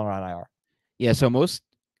longer on IR. Yeah, so most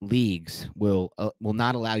leagues will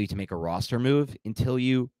not allow you to make a roster move until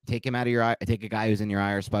you take him out of your take a guy who's in your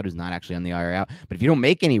IR spot who's not actually on the IR out. But if you don't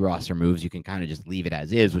make any roster moves, you can kind of just leave it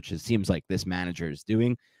as is, which seems like this manager is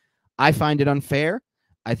doing. I find it unfair.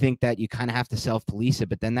 I think that you kind of have to self-police it,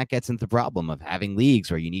 but then that gets into the problem of having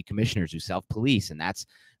leagues where you need commissioners who self-police, and that's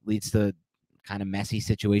leads to kind of messy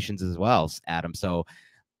situations as well, Adam. So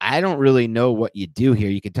I don't really know what you do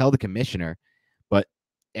here. You could tell the commissioner, but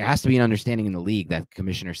there has to be an understanding in the league that the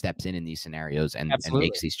commissioner steps in these scenarios and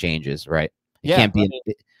makes these changes, right? It can't be.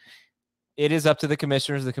 It is up to the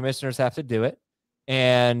commissioners. The commissioners have to do it.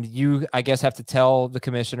 And you, I guess, have to tell the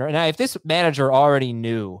commissioner. And if this manager already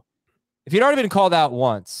knew, if he'd already been called out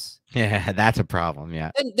once. Yeah, that's a problem.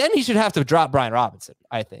 Yeah. Then he should have to drop Brian Robinson,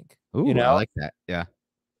 I think. Ooh, I like that. Yeah.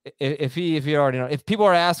 If he already know, if people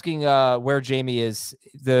are asking where Jamie is,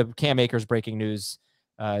 the Cam Akers breaking news,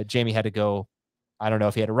 Jamie had to go. I don't know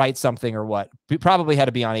if he had to write something or what. He probably had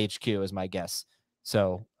to be on HQ is my guess.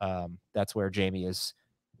 So that's where Jamie is.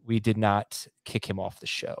 We did not kick him off the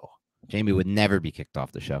show. Jamie would never be kicked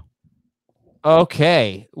off the show.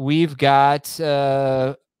 Okay. We've got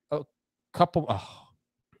a couple.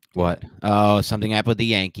 What? Oh, something happened with the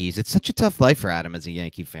Yankees. It's such a tough life for Adam as a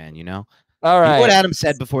Yankee fan, you know? All You right. know what Adam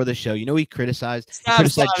said before the show? You know he criticized. Stop, He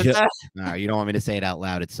criticized stop. No, you don't want me to say it out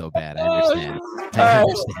loud. It's so bad. I understand. All I right.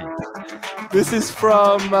 understand. This is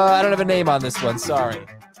from, I don't have a name on this one. Sorry.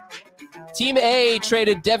 Team A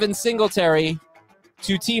traded Devin Singletary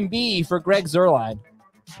to Team B for Greg Zuerlein.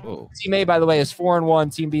 Whoa. Team A, by the way, is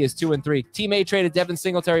 4-1. Team B is 2-3. Team A traded Devin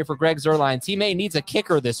Singletary for Greg Zuerlein. Team A needs a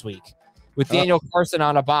kicker this week with Daniel Carson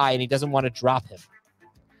on a bye, and he doesn't want to drop him.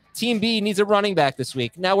 Team B needs a running back this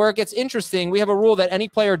week. Now, where it gets interesting, we have a rule that any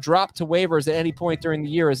player dropped to waivers at any point during the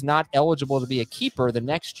year is not eligible to be a keeper the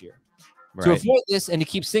next year. Right. To avoid this and to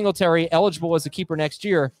keep Singletary eligible as a keeper next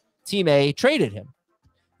year, Team A traded him.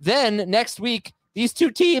 Then, next week, these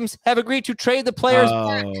two teams have agreed to trade the players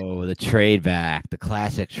back. Oh, the trade back, the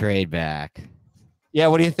classic trade back. Yeah,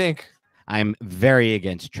 what do you think? I'm very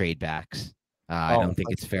against trade backs. I don't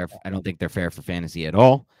think it's fair. I don't think they're fair for fantasy at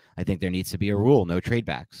all. I think there needs to be a rule, no trade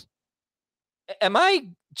backs. Am I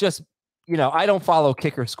just, I don't follow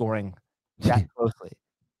kicker scoring that closely.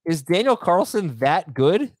 Is Daniel Carlson that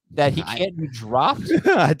good that he can't be dropped?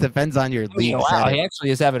 It depends on your league. Wow, he actually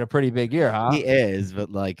is having a pretty big year, huh? He is, but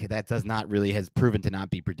that does not really has proven to not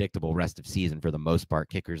be predictable rest of season for the most part.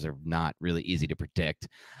 Kickers are not really easy to predict.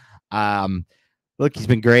 Look, he's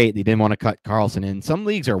been great. They didn't want to cut Carlson in. Some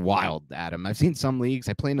leagues are wild, Adam. I've seen some leagues.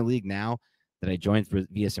 I play in a league now that I joined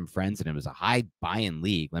via some friends, and it was a high buy-in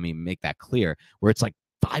league. Let me make that clear, where it's like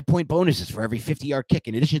 5-point bonuses for every 50-yard kick,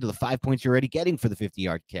 in addition to the 5 points you're already getting for the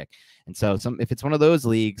 50-yard kick. And so if it's one of those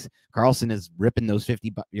leagues, Carlson is ripping those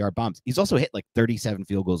 50-yard bombs. He's also hit like 37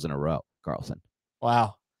 field goals in a row, Carlson.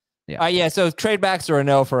 Wow. Yeah. So trade backs are a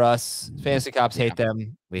no for us. Fantasy cops hate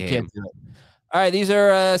them. We can't do it. All right. These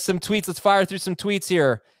are some tweets. Let's fire through some tweets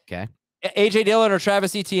here. Okay. AJ Dillon or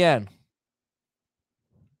Travis Etienne?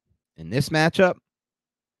 In this matchup,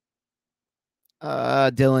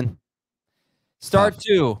 Dillon. Start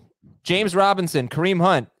 2. James Robinson, Kareem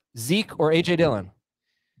Hunt, Zeke, or AJ Dillon?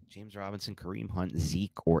 James Robinson, Kareem Hunt,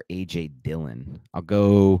 Zeke, or AJ Dillon. I'll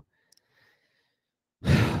go.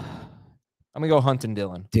 I'm gonna go Hunt and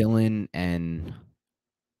Dillon. Dillon and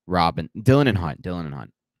Hunt.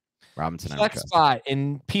 Robinson. Flex spot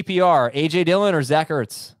in PPR. AJ Dillon or Zach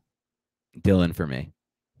Ertz? Dillon for me.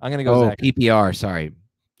 I'm gonna go Zach. PPR. Sorry,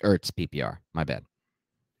 Ertz PPR. My bad.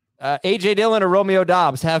 AJ Dillon or Romeo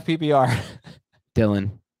Dobbs? Have PPR.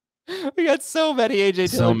 Dillon. We got so many AJ Dillon.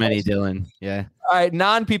 So many Dillon. Yeah. All right,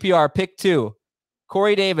 non-PPR, pick 2.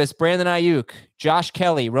 Corey Davis, Brandon Ayuk, Josh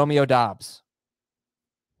Kelly, Romeo Dobbs.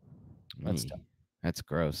 That's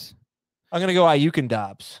gross. I'm going to go Ayuk and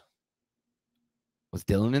Dobbs. Was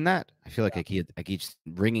Dillon in that? I feel like I keep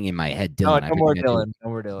ringing in my head Dillon. No more Dillon. No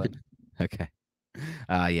more Dillon. Okay.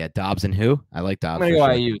 Yeah, Dobbs and who? I like Dobbs. I'm going to go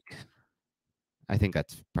Ayuk. I think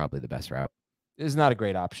that's probably the best route. It's not a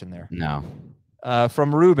great option there. No.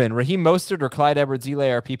 From Ruben, Raheem Mostert or Clyde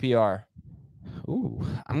Edwards-Helaire PPR? Ooh,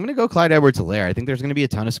 I'm going to go Clyde Edwards-Helaire. I think there's going to be a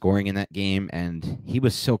ton of scoring in that game, and he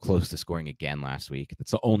was so close to scoring again last week. That's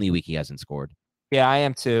the only week he hasn't scored. Yeah, I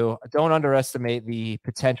am too. Don't underestimate the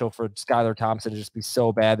potential for Skylar Thompson to just be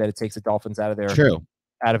so bad that it takes the Dolphins out of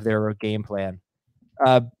their game plan.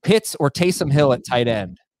 Pitts or Taysom Hill at tight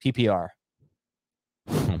end PPR?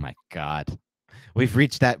 Oh my God. We've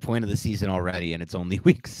reached that point of the season already, and it's only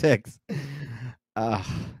week 6. On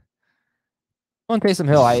Taysom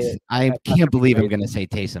Hill, I can't believe I'm going to say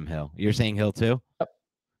Taysom Hill. You're saying Hill too? Yep.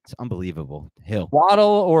 It's unbelievable. Hill. Waddle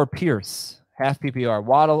or Pierce? Half PPR.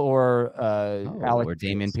 Waddle or Alec or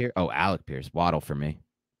Damian Pierce? Oh, Alec Pierce. Waddle for me.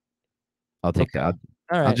 I'll take that.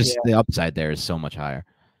 All right, the upside there is so much higher.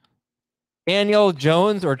 Daniel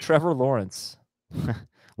Jones or Trevor Lawrence?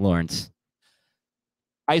 Lawrence.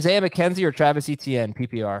 Isaiah McKenzie or Travis Etienne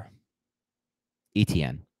PPR?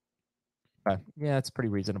 Etienne. Okay. Yeah, it's pretty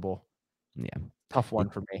reasonable. Yeah. Tough one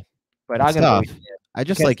for me. But I'm going to I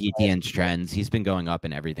just like Etienne's trends. He's been going up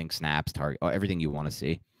in everything, snaps, target, everything you want to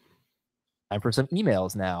see. Time for some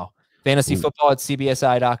emails now.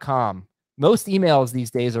 Fantasyfootball@cbsi.com. Most emails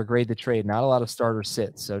these days are grade to trade. Not a lot of starter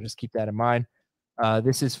sits, so just keep that in mind.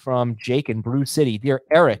 This is from Jake in Brew City. Dear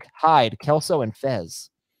Eric, Hyde, Kelso, and Fez.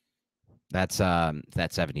 That's that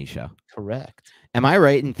 70s show. Correct. Am I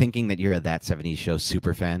right in thinking that you're a That 70s Show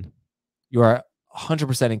super fan? You are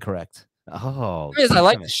 100% incorrect. Oh. I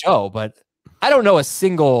like the show, but I don't know a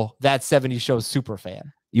single That 70s Show super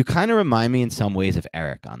fan. You kind of remind me in some ways of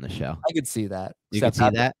Eric on the show. I could see that. You can see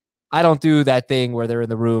that? I don't do that thing where they're in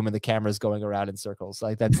the room and the camera's going around in circles.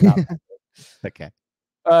 Like, that's not okay.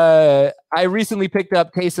 I recently picked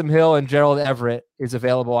up Taysom Hill, and Gerald Everett is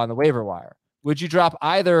available on the waiver wire. Would you drop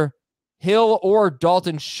either Hill or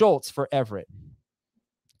Dalton Schultz for Everett?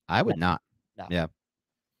 I would not. No. Yeah.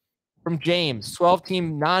 From James,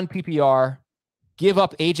 12-team non-PPR. Give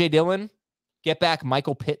up A.J. Dillon. Get back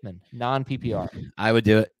Michael Pittman, non-PPR. I would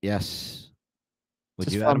do it. Yes.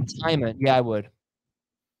 Would you? From Timon. Yeah, I would.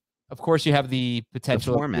 Of course, you have the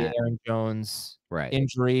potential of the format. Aaron Jones Right.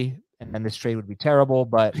 injury, and then this trade would be terrible,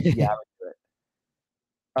 but yeah, I would do it.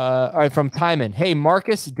 All right, from Timon. Hey,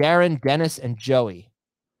 Marcus, Darren, Dennis, and Joey.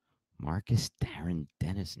 Marcus, Darren,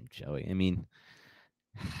 Dennis, and Joey. I mean,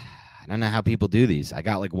 I don't know how people do these. I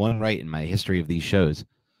got like one right in my history of these shows.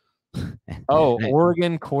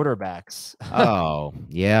 Oregon quarterbacks. Oh,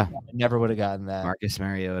 yeah. I never would have gotten that. Marcus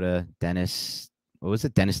Mariota, Dennis. What was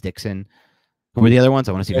it? Dennis Dixon. Who were the other ones?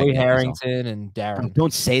 I want to see. Joey Harrington and Darren.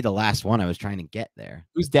 Don't say the last one. I was trying to get there.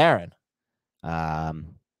 Who's Darren? Oh,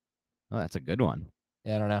 that's a good one.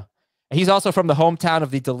 Yeah, I don't know. He's also from the hometown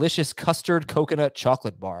of the delicious custard coconut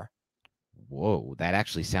chocolate bar. Whoa, that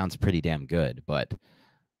actually sounds pretty damn good, but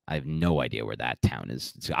I have no idea where that town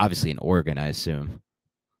is. It's obviously in Oregon, I assume.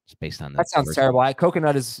 It's based on that. Sounds terrible.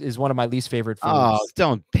 Coconut is one of my least favorite foods. Oh,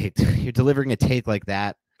 don't. You're delivering a take like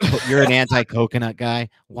that. You're an anti-coconut guy.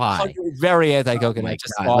 Why? Very anti-coconut.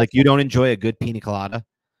 Oh, like you don't enjoy a good pina colada?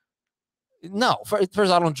 No. First,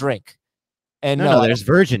 I don't drink. And no, there's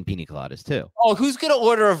virgin pina coladas too. Oh, who's gonna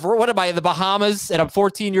order what am I in the Bahamas? And I'm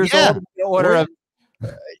 14 years old. I'm gonna order a.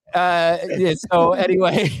 Yeah, so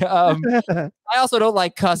anyway, I also don't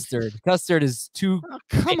like custard. Custard is too. Oh,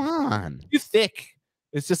 come on. Too thick.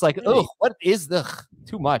 It's just like, oh, what is the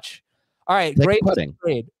too much? All right, like great pudding.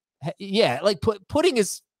 Great. Yeah, like pudding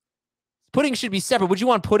should be separate. Would you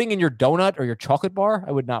want pudding in your donut or your chocolate bar?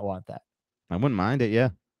 I would not want that. I wouldn't mind it. Yeah.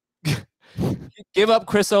 Give up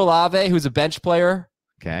Chris Olave, who's a bench player.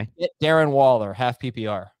 Okay. Get Darren Waller, half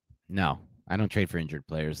PPR. No, I don't trade for injured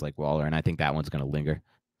players like Waller, and I think that one's going to linger.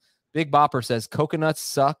 Big Bopper says coconuts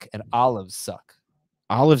suck and olives suck.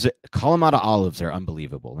 Kalamata olives are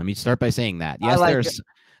unbelievable. Let me start by saying that. Yes,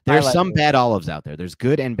 there's some bad olives out there. There's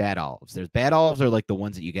good and bad olives. There's bad olives are like the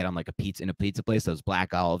ones that you get on like in a pizza place. Those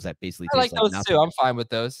black olives that basically taste like those nothing. too. I'm fine with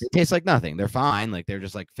those. They taste like nothing. They're fine. Like they're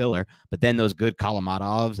just like filler. But then those good Kalamata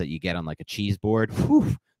olives that you get on like a cheese board,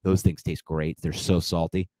 whew, those things taste great. They're so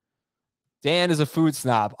salty. Dan is a food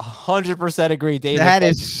snob. 100% agree, David. That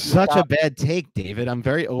is such a bad take, David. I'm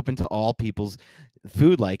very open to all people's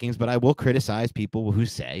food likings, but I will criticize people who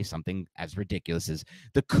say something as ridiculous as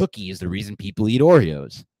the cookie is the reason people eat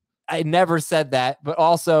Oreos. I never said that, but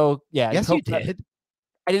also, yeah. Yes, you did.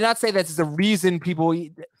 I did not say that's the reason people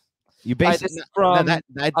eat. You basically from. I'm not.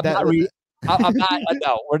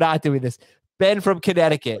 No, we're not doing this. Ben from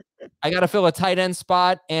Connecticut. I got to fill a tight end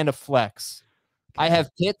spot and a flex. I have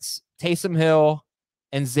Pitts, Taysom Hill,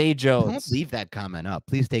 and Zay Jones. Don't leave that comment up.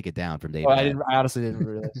 Please take it down from David. Oh, I honestly didn't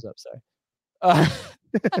realize this up. Sorry.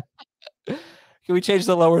 Can we change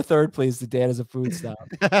the lower third, please? The Dan is a food snob.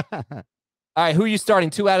 All right, who are you starting?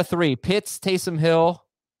 2 out of 3. Pitts, Taysom Hill,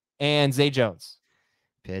 and Zay Jones.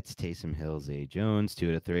 Pitts, Taysom Hill, Zay Jones, 2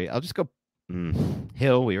 out of 3. I'll just go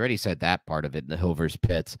Hill. We already said that part of it, the Hill versus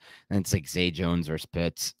Pitts. And it's like Zay Jones versus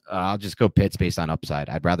Pitts. I'll just go Pitts based on upside.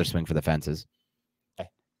 I'd rather swing for the fences. Okay.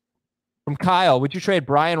 From Kyle, would you trade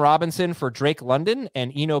Brian Robinson for Drake London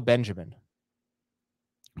and Eno Benjamin?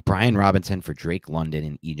 Brian Robinson for Drake London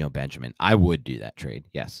and Eno Benjamin. I would do that trade.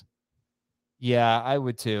 Yes. Yeah, I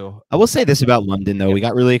would too. I will say this about London, though. We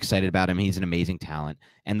got really excited about him. He's an amazing talent.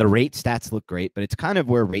 And the rate stats look great, but it's kind of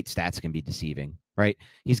where rate stats can be deceiving, right?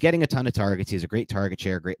 He's getting a ton of targets. He has a great target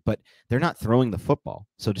share, but they're not throwing the football.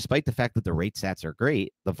 So despite the fact that the rate stats are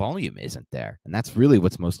great, the volume isn't there. And that's really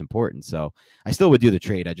what's most important. So I still would do the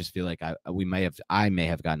trade. I just feel like I may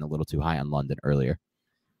have gotten a little too high on London earlier.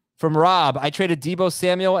 From Rob, I traded Deebo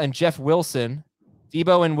Samuel and Jeff Wilson.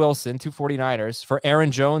 Deebo and Wilson, 2 49ers, for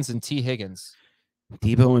Aaron Jones and T. Higgins.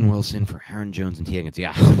 Deebo and Wilson for Aaron Jones and T. Higgins.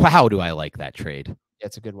 Yeah. Wow, do I like that trade. Yeah,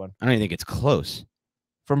 it's a good one. I don't even think it's close.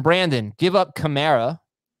 From Brandon, give up Kamara,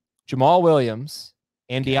 Jamal Williams,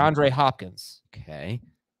 and DeAndre Hopkins. Okay.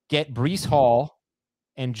 Get Breece Hall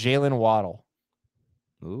and Jalen Waddle.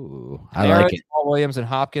 Ooh, I like it. Jamal Williams and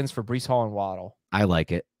Hopkins for Breece Hall and Waddle. I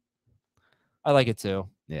like it. I like it too.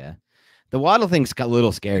 Yeah. The Waddle thing's got a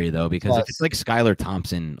little scary, though, because if it's like Skylar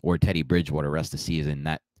Thompson or Teddy Bridgewater rest of the season,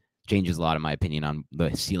 that changes a lot of my opinion on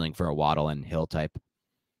the ceiling for a Waddle and Hill type.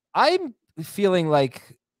 I'm feeling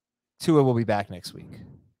like Tua will be back next week.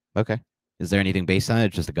 Okay. Is there anything based on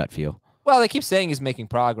it? Just a gut feel? Well, they keep saying he's making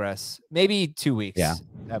progress. Maybe 2 weeks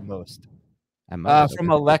at most. From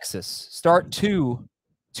Alexis, start two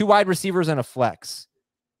wide receivers and a flex.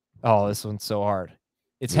 Oh, this one's so hard.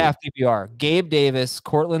 It's half PPR. Gabe Davis,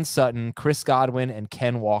 Cortland Sutton, Chris Godwin, and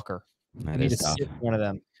Ken Walker. I need to sit one of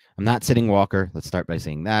them. I'm not sitting Walker. Let's start by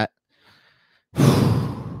saying that.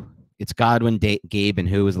 It's Godwin, Gabe, and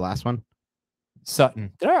who was the last one?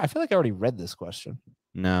 Sutton. I feel like I already read this question.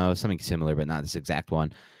 No, something similar, but not this exact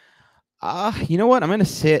one. You know what? I'm gonna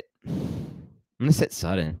sit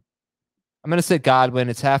Sutton. I'm gonna sit Godwin.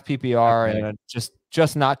 It's half PPR, Okay. and I'm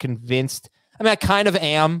just not convinced. I mean, I kind of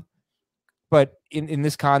am, but in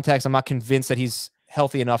this context, I'm not convinced that he's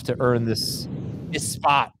healthy enough to earn this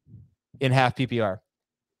spot in half PPR.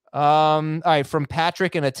 All right, from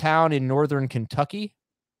Patrick in a town in northern Kentucky,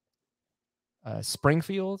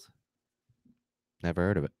 Springfield. Never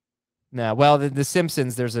heard of it. No, well, the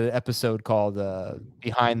Simpsons. There's an episode called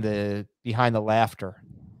 "Behind the Laughter,"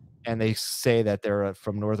 and they say that they're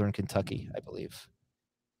from northern Kentucky, I believe.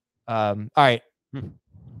 All right.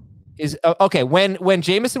 Is okay when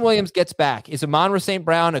Jameson Williams gets back, is Amon-Ra St.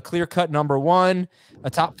 Brown a clear-cut number one, a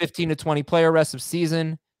top 15 to 20 player rest of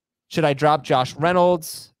season? Should I drop Josh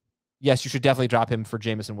Reynolds? Yes, you should definitely drop him for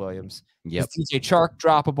Jameson Williams. Yep. Is DJ Chark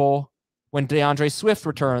droppable? When DeAndre Swift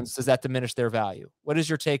returns, does that diminish their value? What is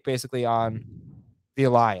your take basically on the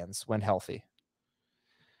Lions when healthy?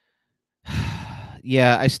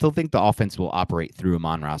 Yeah, I still think the offense will operate through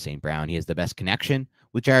Amon-Ra St. Brown. He has the best connection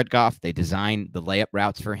with Jared Goff. They designed the layup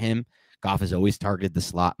routes for him. Goff has always targeted the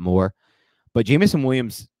slot more. But Jameson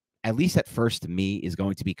Williams, at least at first to me, is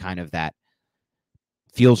going to be kind of that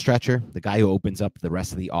field stretcher, the guy who opens up the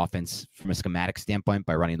rest of the offense from a schematic standpoint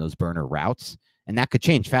by running those burner routes. And that could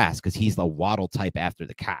change fast because he's the Waddle type after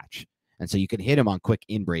the catch. And so you can hit him on quick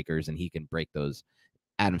in-breakers and he can break those.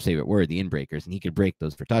 Adam's favorite word, the in-breakers, and he could break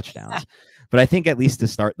those for touchdowns. But I think at least to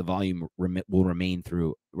start, the volume will remain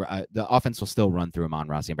through. The offense will still run through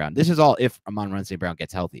Amon-Ra St. Brown. This is all if Amon-Ra St. Brown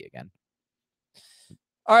gets healthy again.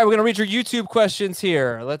 All right, we're going to read your YouTube questions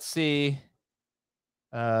here. Let's see.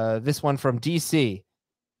 This one from DC.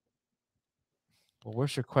 Well,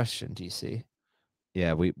 where's your question, DC?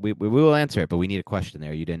 Yeah, we will answer it, but we need a question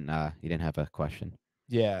there. You didn't have a question.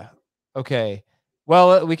 Yeah. Okay.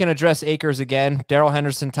 Well, we can address Akers again. Darrell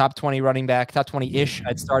Henderson, top 20 running back, top 20-ish.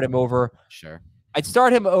 I'd start him over. Sure. I'd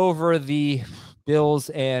start him over the Bills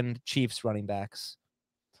and Chiefs running backs.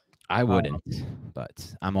 I wouldn't,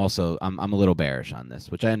 but I'm a little bearish on this,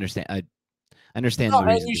 which I understand. I understand. No,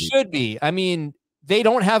 and you should be. I mean, they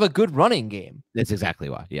don't have a good running game. That's exactly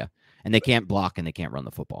why. Yeah. And they can't block and they can't run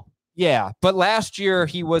the football. Yeah. But last year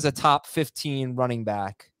he was a top 15 running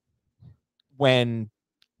back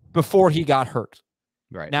before he got hurt.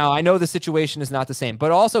 Right. Now, I know the situation is not the same,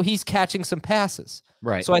 but also he's catching some passes.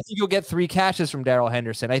 Right. So I think you'll get 3 catches from Darrell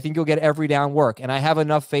Henderson. I think you'll get every down work. And I have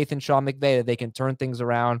enough faith in Sean McVay that they can turn things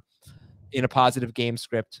around in a positive game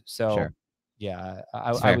script. So, sure. Yeah,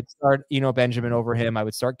 I would start Eno Benjamin over him. I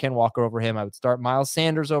would start Ken Walker over him. I would start Miles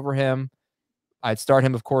Sanders over him. I'd start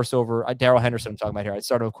him, of course, over Darrell Henderson I'm talking about here. I'd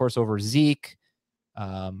start him, of course, over Zeke. Who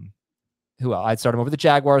else? I'd start him over the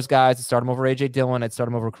Jaguars guys. I'd start him over A.J. Dillon. I'd start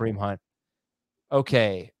him over Kareem Hunt.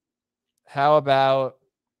 Okay. How about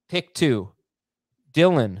pick 2?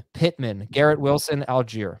 Dillon, Pittman, Garrett Wilson,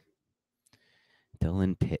 Algier.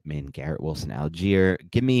 Dillon, Pittman, Garrett Wilson, Algier.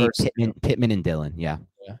 Give me Pittman and Dillon. Yeah.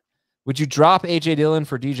 Would you drop A.J. Dillon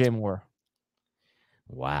for DJ Moore?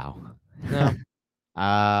 Wow. No.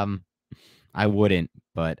 I wouldn't,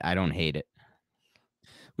 but I don't hate it.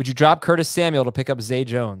 Would you drop Curtis Samuel to pick up Zay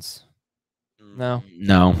Jones? No.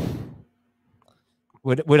 No.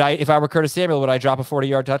 Would I, if I were Curtis Samuel, would I drop a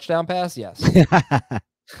 40-yard touchdown pass? Yes.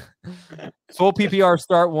 Full PPR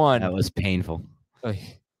start 1. That was painful. Oy.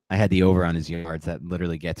 I had the over on his yards. That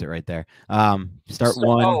literally gets it right there. Start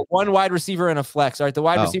 1. Oh, 1 wide receiver and a flex. All right, the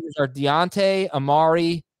wide receivers are Deontay,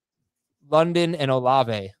 Amari, London, and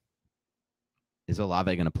Olave. Is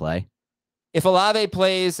Olave going to play? If Olave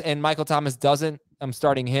plays and Michael Thomas doesn't, I'm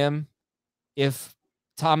starting him. If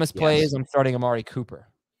Thomas plays, I'm starting Amari Cooper.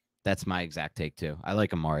 That's my exact take, too. I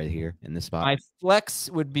like Amari here in this spot. My flex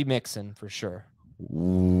would be Mixon for sure.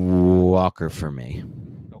 Walker for me.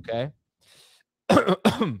 Okay.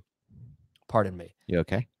 Pardon me. You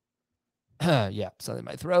okay? Yeah, something in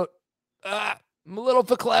my throat. I'm a little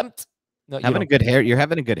verklempt. No, having a good hair. You're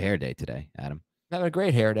having a good hair day today, Adam. Having a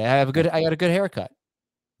great hair day. I got a good haircut.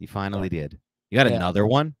 You finally did. You got another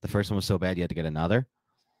one? The first one was so bad you had to get another?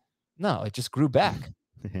 No, it just grew back.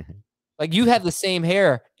 Like you have the same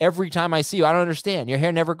hair every time I see you. I don't understand. Your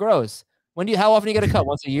hair never grows. How often do you get a cut?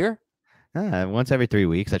 Once a year? Once every 3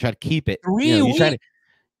 weeks. I try to keep it. 3 weeks? You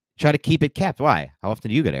try to keep it kept. Why? How often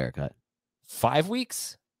do you get a haircut? 5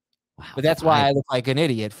 weeks? Wow. But that's why I look like an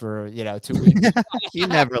idiot for 2 weeks. You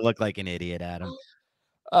never look like an idiot, Adam.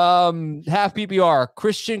 Half PPR.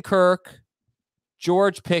 Christian Kirk,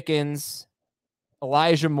 George Pickens,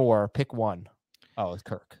 Elijah Moore. Pick 1. Oh, it's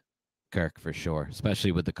Kirk. Kirk for sure,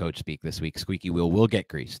 especially with the coach speak this week. Squeaky wheel will get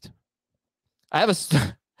greased. I have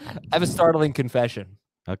a startling confession.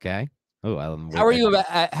 Okay. Oh, How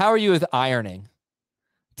are you with ironing?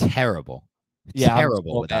 Terrible. Yeah,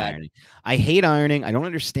 Terrible with ironing. I hate ironing. I don't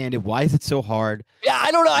understand it. Why is it so hard? Yeah,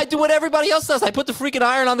 I don't know. I do what everybody else does. I put the freaking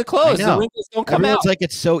iron on the clothes. The wrinkles don't come Everyone's out. like,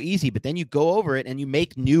 it's so easy, but then you go over it and you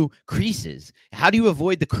make new creases. How do you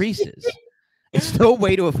avoid the creases? It's no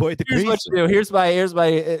way to avoid the creases. What you do. Here's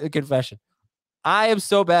my confession. I am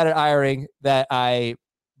so bad at ironing that I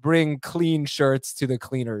bring clean shirts to the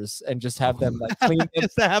cleaners and just have them like clean them.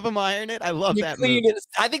 Just to have them iron it. I love that.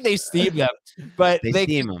 I think they steam them, but they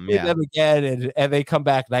steam them, them again, and they come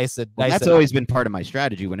back nice and nice. That's always been part of my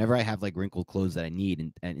strategy. Whenever I have like wrinkled clothes that I need,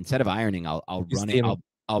 and instead of ironing, I'll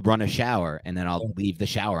run a shower and then I'll leave the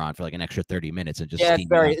shower on for like an extra 30 minutes and just it's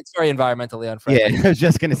very environmentally unfriendly. Yeah, I was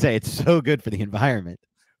just gonna say it's so good for the environment.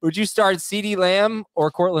 Would you start CeeDee Lamb or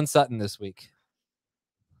Cortland Sutton this week?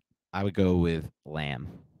 I would go with Lamb.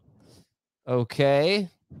 Okay.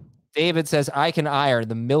 David says, I can iron.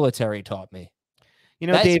 The military taught me. You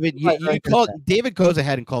know, David, David goes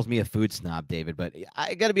ahead and calls me a food snob, David, but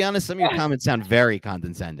I got to be honest, some of your comments sound very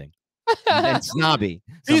condescending and snobby.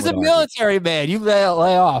 He's a military man. You lay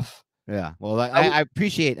off. Yeah. Well, I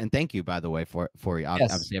appreciate and thank you, by the way, for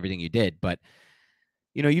obviously everything you did. But,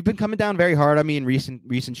 you know, you've been coming down very hard on me in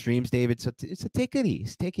recent streams, David. So take it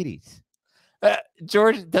easy. Take it easy.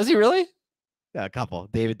 George, does he really? Yeah, a couple.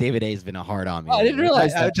 David A has been a hard on me. Oh, I didn't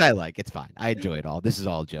realize that. Which I like. It's fine. I enjoy it all. This is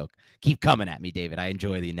all a joke. Keep coming at me, David. I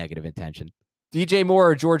enjoy the negative intention. DJ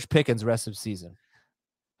Moore or George Pickens rest of season?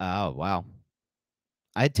 Oh, wow.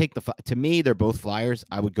 I'd take to me, they're both flyers.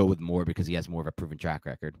 I would go with Moore because he has more of a proven track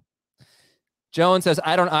record. Joan says,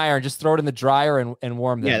 I don't iron. Just throw it in the dryer and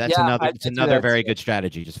warm them. Yeah, that's another very good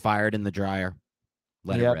strategy. Just fire it in the dryer.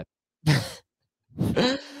 Let it rip.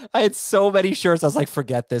 I had so many shirts. I was like,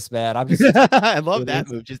 forget this, man. I'm just I love that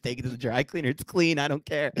move. Just take it to the dry cleaner. It's clean. I don't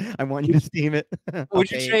care. I want you to steam it.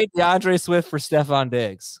 Would you trade DeAndre Swift for Stephon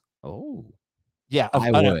Diggs? Oh. Yeah,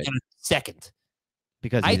 I would. In a second.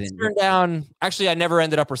 Because I turned down actually I never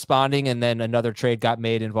ended up responding, and then another trade got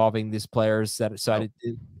made involving these players I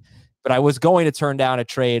did, but I was going to turn down a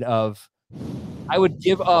trade of I would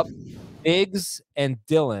give up Diggs and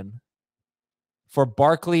Dillon for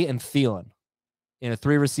Barkley and Thielen in a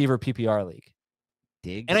 3-receiver PPR league.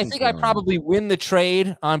 And I think I probably win the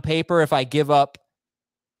trade on paper if I give up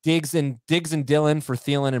Diggs and Dillon for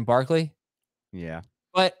Thielen and Barkley. Yeah.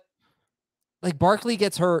 But like Barkley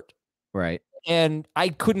gets hurt. Right. And I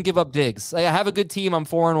couldn't give up Diggs. I have a good team. I'm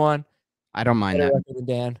 4-1. I don't mind that.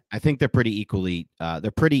 Dan. I think they're pretty equally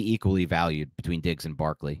valued between Diggs and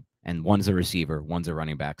Barkley. And one's a receiver, one's a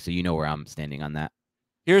running back. So you know where I'm standing on that.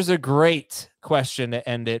 Here's a great question to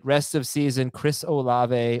end it. Rest of season, Chris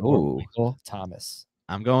Olave or Michael Thomas?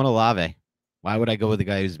 I'm going Olave. Why would I go with the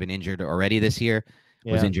guy who's been injured already this year?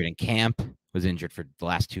 Yeah. Was injured in camp, was injured for the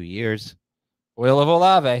last 2 years. Oil of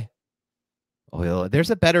Olave. Oil.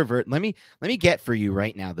 There's a better let me get for you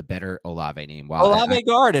right now the better Olave name. Wow, Olave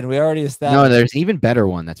Garden. We already established. No, there's even better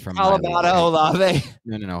one that's from Colorado Olave.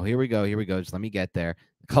 No. Here we go. Just let me get there.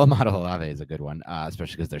 Colorado Olave is a good one,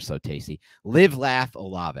 especially because they're so tasty. Live, laugh,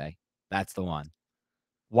 Olave. That's the one.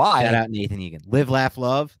 Why? Shout out Nathan Egan. Live, laugh,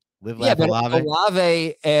 love. Live, laugh, Olave.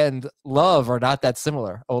 Olave and love are not that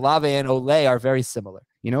similar. Olave and Ole are very similar.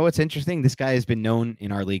 You know what's interesting? This guy has been known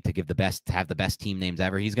in our league to have the best team names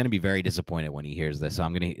ever. He's going to be very disappointed when he hears this. So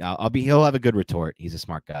he'll have a good retort. He's a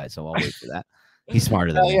smart guy, so I'll wait for that. He's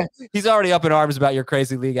smarter than me. Yeah. He's already up in arms about your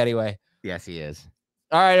crazy league anyway. Yes, he is.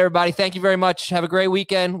 All right, everybody. Thank you very much. Have a great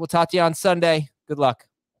weekend. We'll talk to you on Sunday. Good luck.